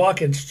don't have to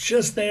walk it. It's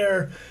just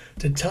there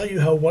to tell you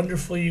how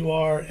wonderful you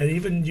are, and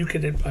even you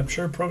could, I'm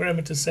sure, program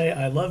it to say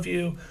 "I love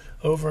you"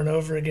 over and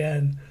over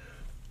again.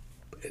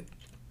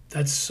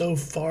 That's so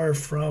far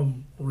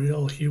from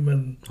real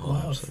human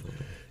love.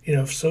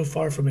 Absolutely. So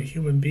far from a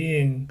human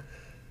being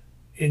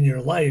in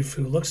your life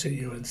who looks at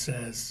you and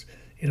says,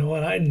 "You know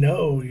what? I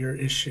know your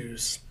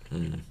issues.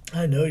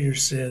 I know your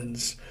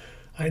sins.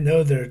 I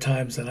know there are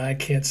times that I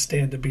can't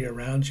stand to be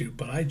around you,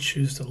 but I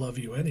choose to love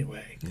you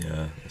anyway."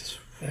 Yeah.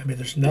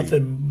 There's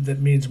nothing that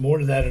means more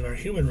to that in our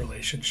human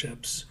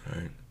relationships.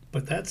 Right.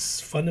 But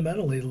that's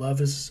fundamentally, love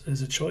is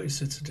a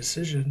choice. It's a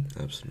decision.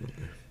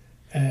 Absolutely.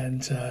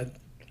 And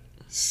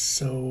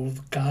so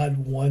God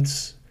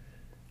wants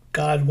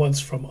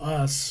from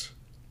us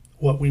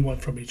what we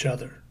want from each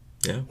other.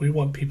 Yeah. We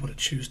want people to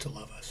choose to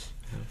love us.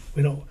 Yeah.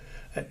 We don't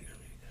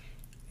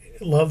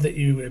love that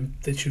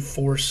you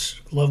force.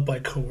 Love by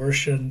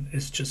coercion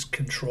is just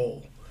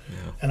control.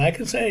 Yeah. And I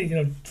can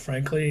say,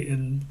 frankly,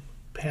 in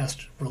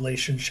past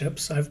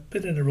relationships, I've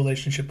been in a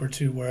relationship or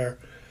two where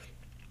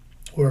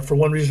for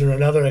one reason or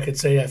another, I could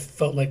say I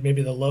felt like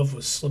maybe the love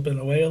was slipping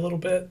away a little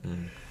bit.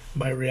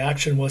 My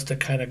reaction was to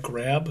kind of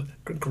grab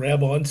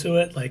onto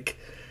it. Like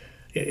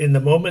in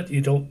the moment,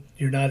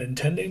 you're not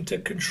intending to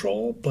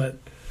control, but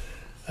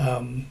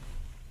I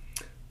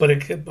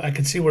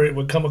could see where it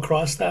would come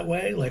across that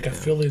way. Like, I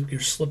feel like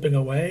you're slipping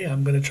away.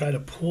 I'm going to try to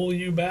pull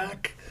you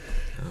back.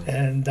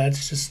 And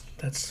that's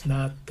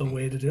not the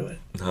way to do it.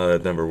 No,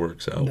 that never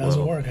works out. It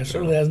doesn't work. It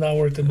certainly has not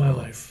worked in my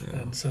life. Yeah.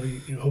 And so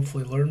you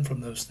hopefully learn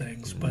from those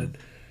things. But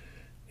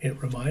it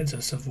reminds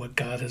us of what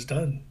God has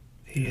done.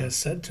 He has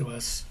said to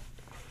us,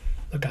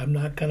 look, I'm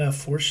not going to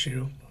force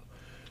you.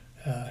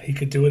 He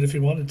could do it if he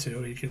wanted to.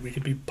 We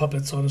could be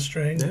puppets on a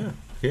string. Yeah,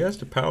 he has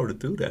the power to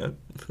do that.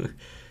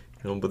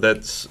 But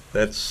that's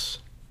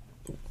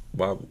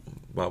why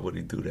would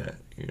he do that?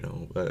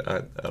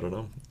 I don't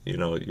know.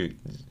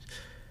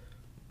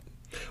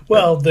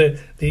 Well, the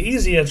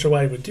easy answer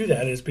why he would do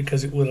that is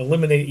because it would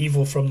eliminate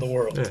evil from the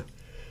world. Yeah.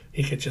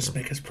 He could just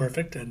make us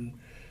perfect and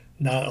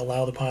not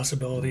allow the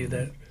possibility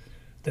that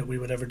we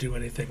would ever do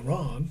anything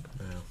wrong.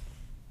 Yeah.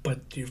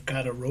 But you've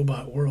got a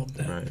robot world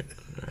then. Right.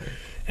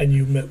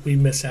 And we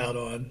miss out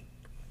on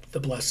the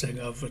blessing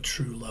of a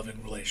true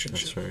loving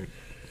relationship. That's right.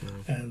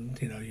 Yeah. And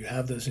you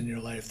have those in your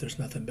life. There's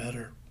nothing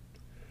better.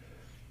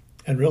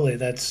 And really,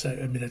 it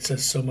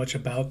says so much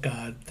about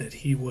God that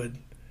he would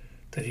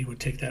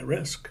take that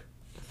risk,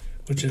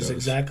 which is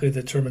exactly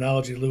the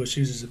terminology Lewis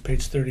uses at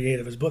page 38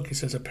 of his book. He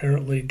says,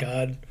 apparently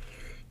God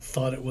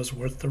thought it was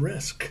worth the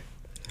risk.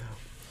 Yeah.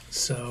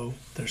 So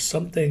there's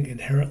something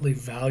inherently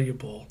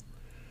valuable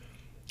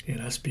in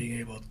us being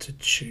able to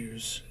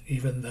choose,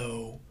 even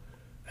though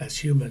as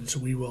humans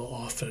we will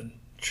often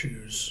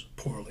choose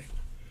poorly.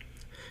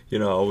 I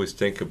always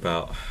think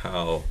about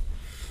how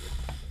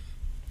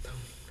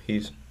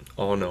he's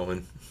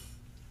all-knowing.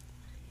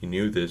 He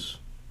knew this.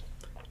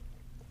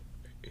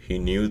 He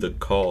knew the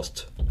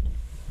cost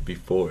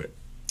before it.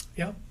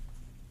 Yeah.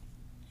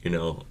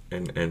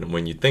 and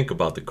when you think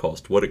about the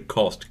cost, what it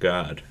cost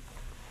God,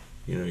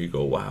 you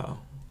go, wow.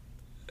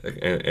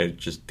 And it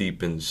just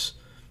deepens,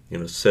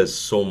 says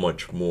so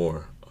much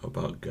more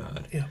about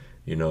God. Yeah.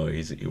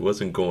 He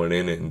wasn't going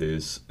in on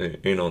this,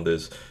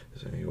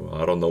 saying,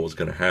 well, I don't know what's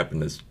going to happen.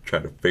 Let's try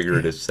to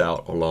figure this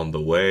out along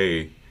the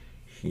way.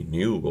 He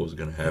knew what was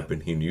going to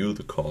happen. He knew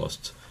the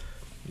cost,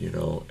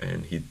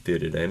 and he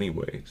did it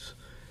anyways,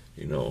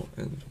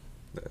 and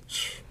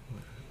it's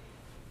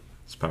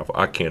powerful.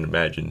 I can't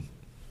imagine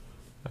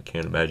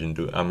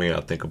doing. I mean, I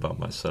think about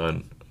my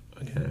son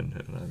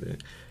again, and I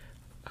think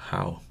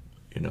how,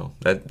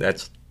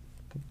 that's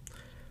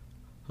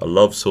a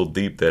love so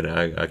deep that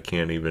I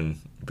can't even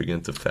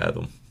begin to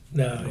fathom.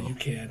 No, you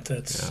can't.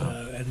 That's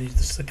and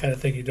it's the kind of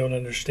thing you don't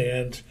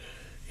understand.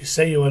 You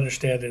say you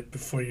understand it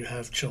before you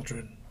have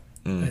children,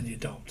 and you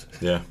don't.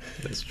 Yeah,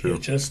 that's true. You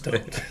just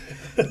don't.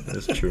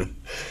 That's true.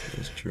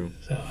 That's true.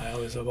 So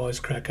I'm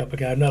always crack up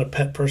again. I'm not a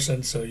pet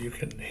person, so you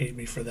can hate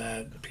me for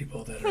that.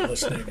 People that are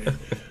listening,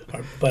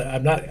 but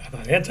I'm not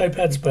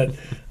anti-pets, but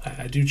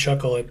I do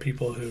chuckle at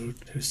people who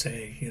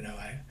say,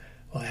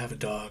 I have a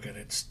dog and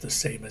it's the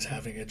same as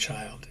having a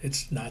child.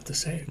 It's not the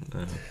same.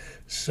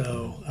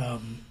 So,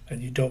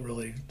 and you don't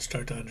really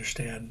start to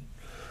understand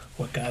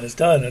what God has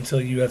done until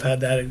you have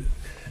had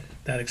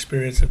that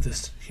experience of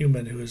this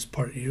human who is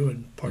part you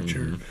and part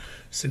your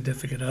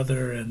significant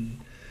other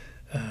and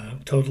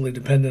totally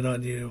dependent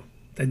on you.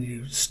 Then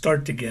you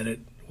start to get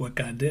it, what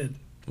God did.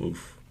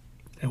 Oof.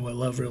 And what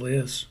love really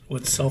is,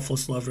 what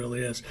selfless love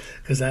really is.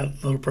 Because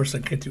that little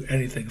person can't do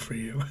anything for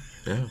you.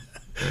 Yeah.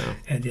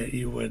 And yet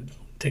you would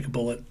take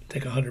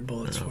 100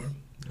 bullets for him.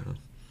 Yeah.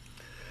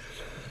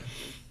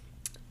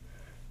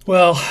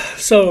 Well,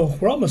 so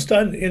we're almost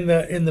done. In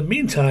the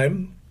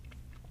meantime,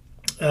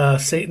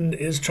 Satan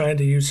is trying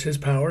to use his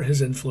power,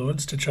 his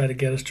influence, to try to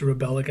get us to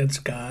rebel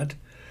against God.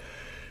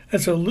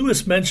 And so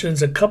Lewis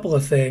mentions a couple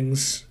of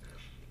things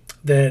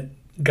that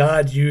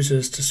God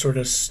uses to sort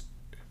of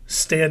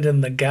stand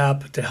in the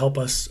gap to help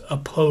us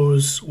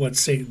oppose what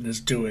Satan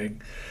is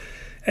doing.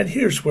 And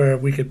here's where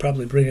we could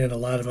probably bring in a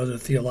lot of other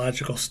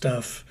theological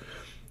stuff.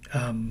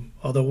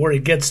 Although where he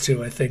gets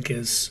to, I think,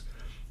 is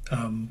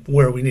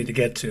where we need to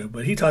get to.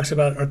 But he talks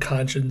about our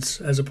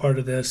conscience as a part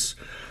of this.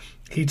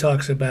 He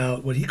talks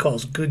about what he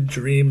calls good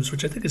dreams,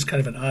 which I think is kind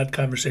of an odd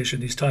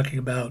conversation. He's talking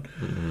about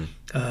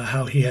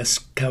how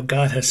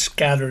God has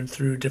scattered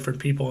through different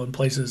people and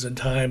places and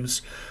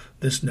times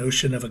this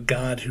notion of a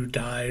God who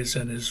dies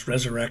and is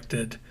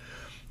resurrected,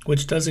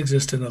 which does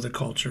exist in other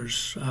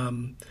cultures.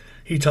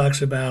 He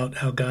talks about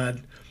how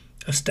God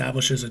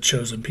establishes a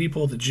chosen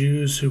people, the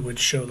Jews, who would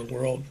show the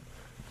world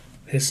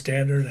his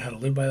standard and how to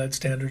live by that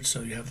standard.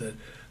 So you have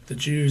the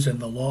Jews and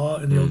the law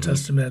in the Old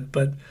Testament,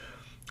 but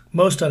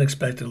most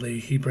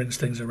unexpectedly, he brings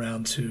things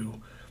around to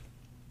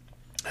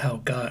how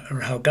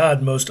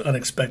God most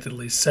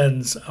unexpectedly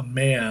sends a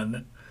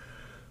man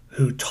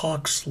who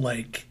talks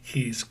like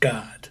he's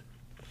God.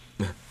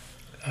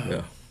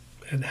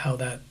 And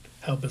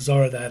how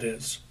bizarre that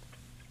is.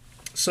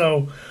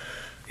 So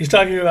he's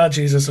talking about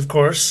Jesus, of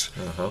course.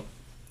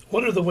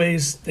 What are the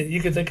ways that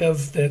you could think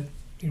of that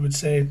you would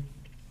say,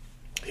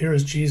 here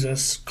is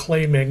Jesus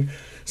claiming?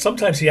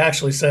 Sometimes he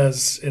actually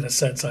says, in a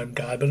sense, I'm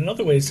God, but in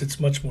other ways it's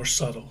much more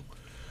subtle.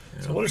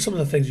 Yeah. So what are some of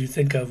the things you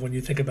think of when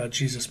you think about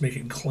Jesus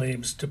making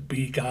claims to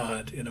be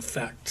God in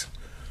effect?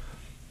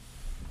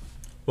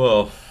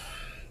 Well,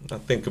 I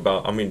think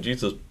about,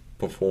 Jesus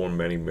performed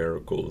many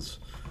miracles,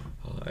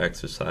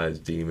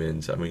 exorcised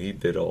demons. He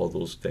did all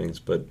those things,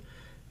 but,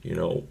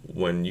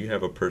 when you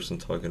have a person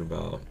talking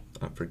about,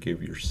 I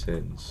forgive your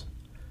sins,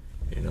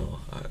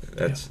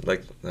 that's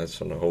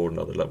on a whole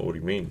another level. What do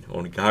you mean?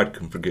 Only God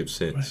can forgive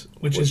sins.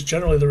 Right. Which is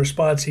generally the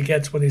response he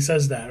gets when he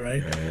says that,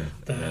 right?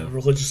 Yeah,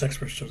 religious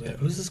experts are like,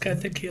 who does this guy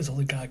think he is?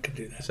 Only God can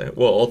do that.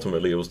 Well,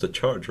 ultimately, it was the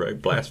charge,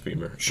 right?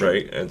 Blasphemer,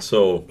 right? And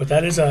so... But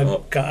that is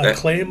a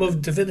claim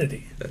of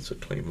divinity. That's a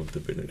claim of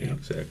divinity,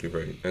 exactly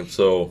right. And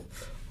so,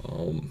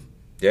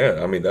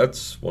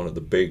 that's one of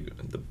the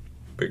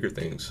bigger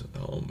things.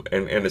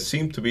 And it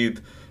seemed to be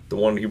the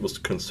one he was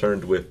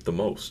concerned with the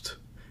most.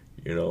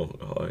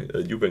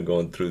 You've been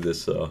going through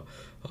this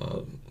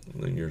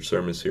in your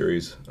sermon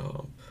series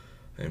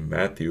in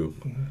Matthew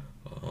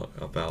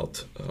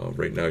about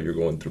right now you're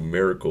going through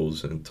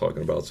miracles and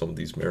talking about some of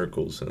these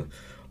miracles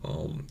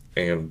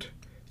and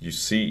you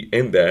see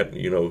in that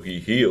he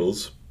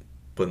heals,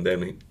 but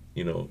then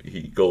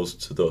he goes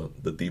to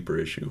the deeper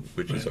issue,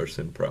 which is our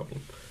sin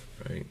problem,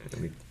 right?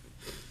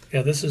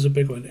 This is a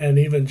big one. And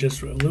even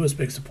just Lewis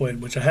makes a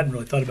point, which I hadn't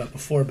really thought about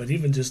before, but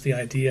even just the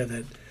idea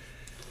that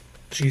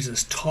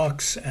Jesus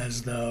talks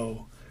as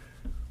though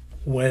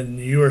when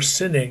you are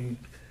sinning,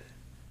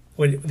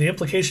 when the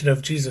implication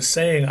of Jesus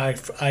saying,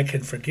 I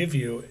can forgive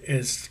you,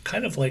 is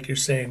kind of like you're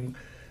saying,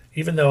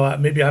 even though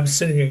maybe I'm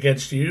sinning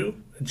against you,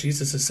 and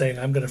Jesus is saying,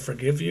 I'm going to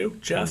forgive you,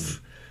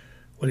 Jeff.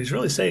 What he's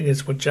really saying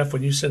is, when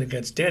you sin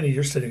against Danny,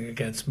 you're sinning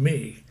against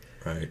me.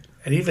 Right.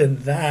 And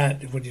even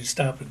that, when you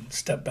stop and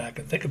step back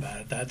and think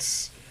about it,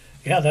 that's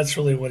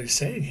really what he's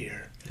saying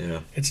here.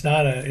 Yeah. It's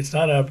not a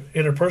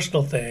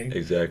interpersonal thing.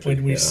 Exactly.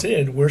 When we yeah.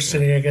 sin, we're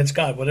sinning against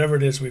God, whatever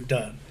it is we've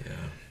done. Yeah.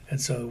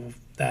 And so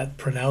that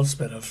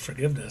pronouncement of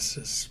forgiveness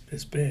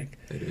is big.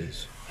 It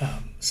is.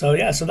 So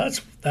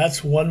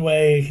that's one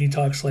way he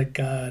talks like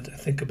God. I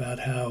think about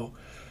how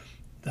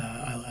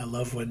I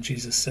love when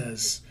Jesus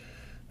says,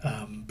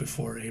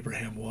 before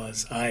Abraham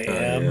was, I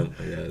am.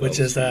 Yeah, which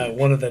is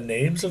one of the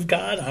names of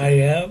God. I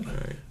am.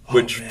 Right. Oh,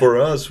 Which man. for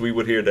us, we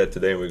would hear that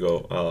today and we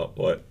go,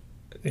 what?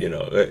 Yeah. You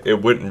know,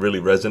 it wouldn't really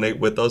resonate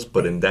with us,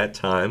 but in that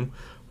time,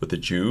 with the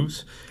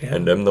Jews Yeah.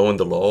 and them knowing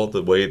the law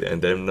the way,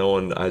 and them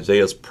knowing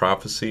Isaiah's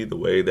prophecy the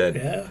way that,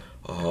 Yeah.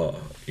 that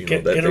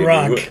Get a they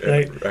rock. do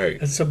it. Right.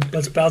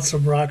 Let's bounce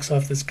some rocks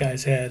off this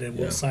guy's head, and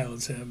we'll Yeah.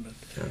 silence him. And,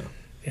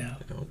 Yeah. yeah.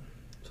 You know,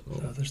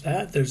 So there's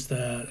that. There's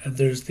the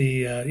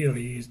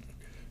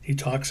he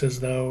talks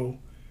as though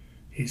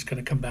he's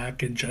going to come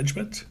back in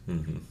judgment.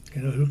 mm-hmm.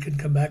 Who can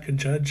come back and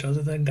judge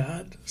other than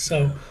God?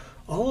 So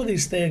all of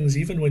these things,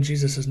 even when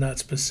Jesus is not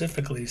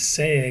specifically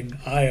saying,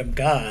 I am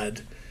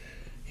God,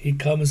 he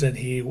comes and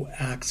he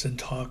acts and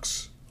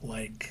talks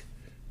like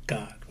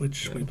God,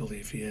 which we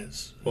believe he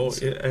is. Well,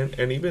 So-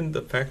 and even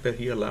the fact that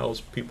he allows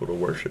people to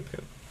worship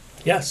him.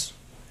 yes.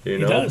 You He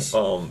know, does.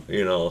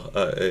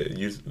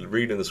 You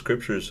read in the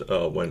scriptures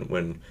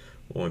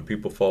when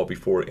people fall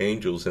before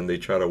angels and they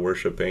try to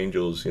worship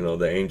angels,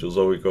 the angels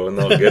always go,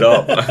 "No, get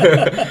up!"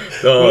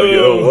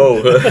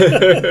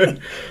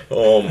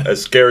 Whoa.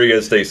 As scary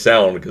as they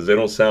sound, because they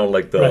don't sound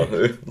like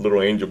the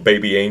little angel,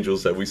 baby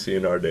angels that we see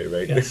in our day,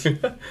 right? Yes.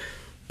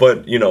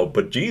 but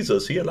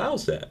Jesus, he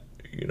allows that,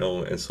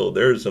 and so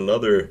there's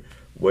another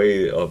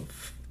way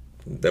of.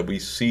 That we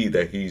see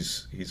that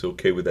he's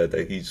okay with that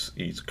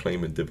he's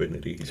claiming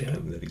divinity. He's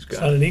claiming that he's God.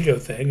 It's not an ego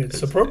thing.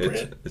 It's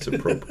appropriate. It's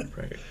appropriate,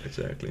 right?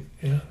 Exactly.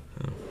 Yeah.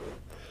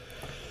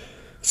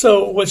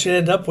 So what you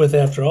end up with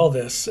after all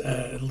this,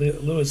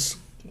 Lewis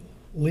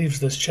leaves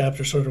this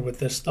chapter sort of with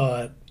this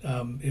thought: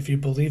 if you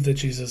believe that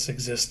Jesus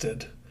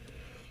existed,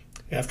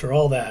 after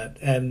all that,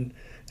 and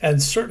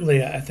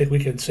certainly I think we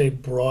can say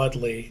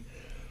broadly,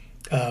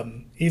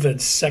 even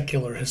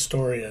secular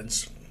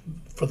historians,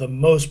 for the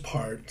most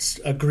part,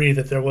 agree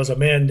that there was a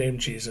man named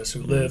Jesus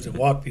who lived and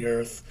walked the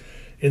earth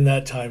in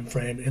that time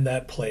frame, in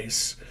that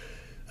place.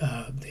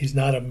 He's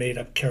not a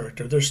made-up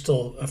character. There's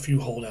still a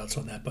few holdouts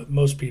on that, but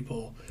most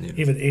people,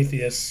 even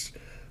atheists,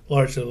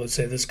 largely would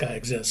say this guy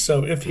exists.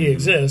 So if he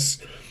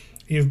exists,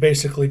 you've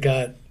basically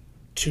got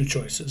two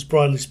choices,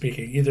 broadly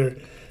speaking. Either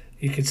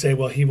you could say,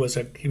 well, he was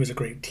a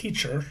great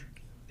teacher.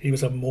 He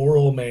was a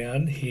moral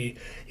man. He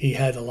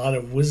had a lot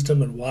of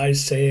wisdom and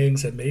wise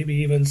sayings, and maybe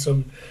even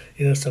some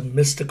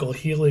mystical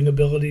healing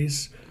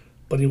abilities,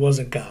 but he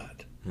wasn't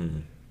God. Mm-hmm.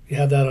 You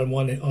have that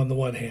on the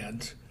one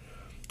hand,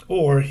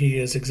 or he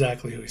is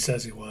exactly who he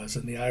says he was.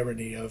 And the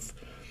irony of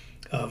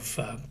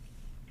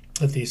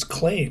these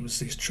claims,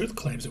 these truth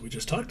claims that we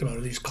just talked about,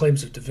 or these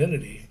claims of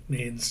divinity,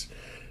 means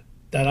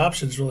that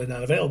option is really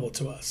not available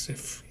to us.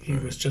 If he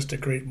was just a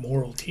great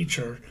moral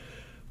teacher,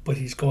 but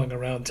he's going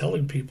around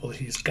telling people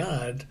he's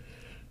God,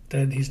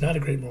 then he's not a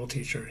great moral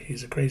teacher.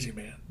 He's a crazy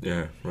man.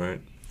 Yeah, right.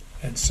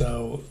 And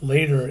so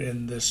later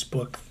in this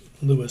book,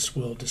 Lewis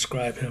will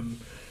describe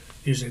him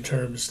using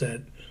terms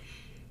that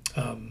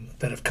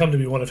have come to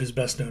be one of his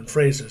best-known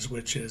phrases,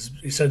 which is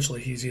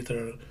essentially he's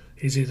either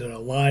a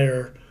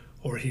liar,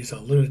 or he's a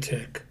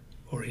lunatic,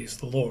 or he's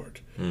the Lord.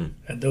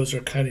 And those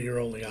are kind of your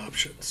only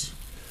options.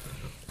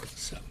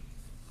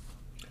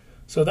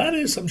 So that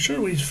is, I'm sure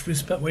we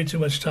spent way too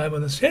much time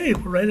on this. Hey,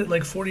 we're right at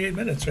like 48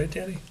 minutes, right,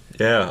 Danny?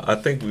 Yeah, I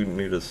think we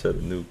need to set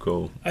a new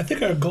goal. I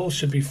think our goal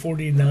should be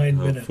 49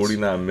 minutes.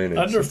 49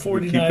 minutes. Under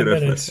 49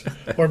 minutes.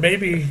 Or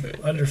maybe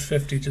under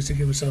 50, just to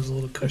give ourselves a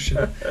little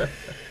cushion.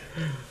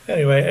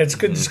 Anyway, it's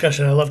good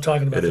discussion. I love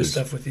talking about this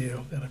stuff with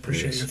you, and I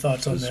appreciate your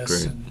thoughts on this.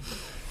 Great. And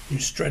you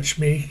stretch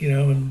me,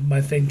 in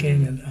my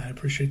thinking, and I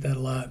appreciate that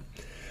a lot.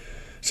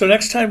 So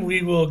next time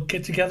we will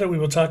get together, we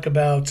will talk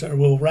about, or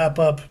we'll wrap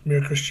up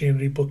Mere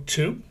Christianity Book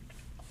 2.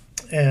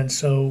 And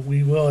so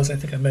we will, as I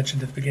think I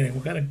mentioned at the beginning,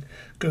 we've got to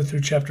go through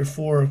Chapter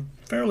 4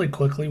 fairly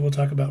quickly. We'll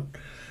talk about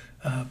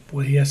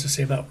what he has to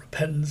say about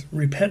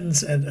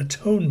repentance and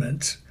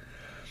atonement.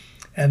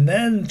 And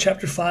then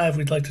Chapter 5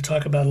 we'd like to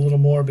talk about a little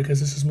more,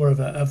 because this is more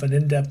of an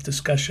in-depth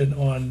discussion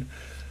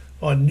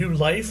on new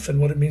life and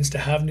what it means to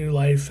have new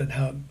life, and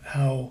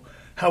how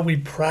we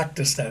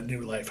practice that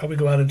new life, how we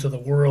go out into the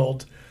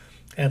world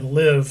and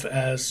live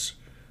as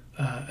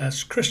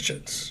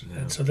Christians. Yeah.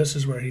 And so this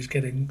is where he's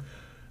getting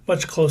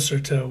much closer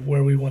to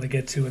where we want to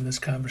get to in this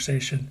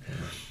conversation.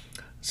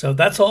 Yeah. So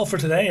that's all for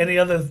today. Any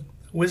other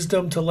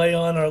wisdom to lay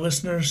on our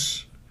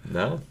listeners?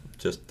 No,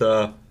 just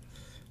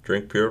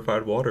drink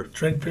purified water.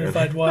 Drink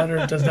purified water.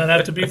 It does not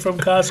have to be from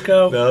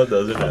Costco. No, it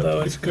doesn't have to be.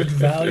 Although it's good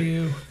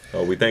value.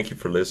 Oh, we thank you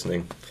for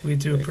listening. We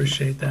do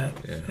appreciate that.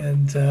 Yeah.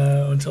 And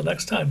until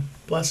next time,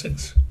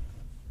 blessings.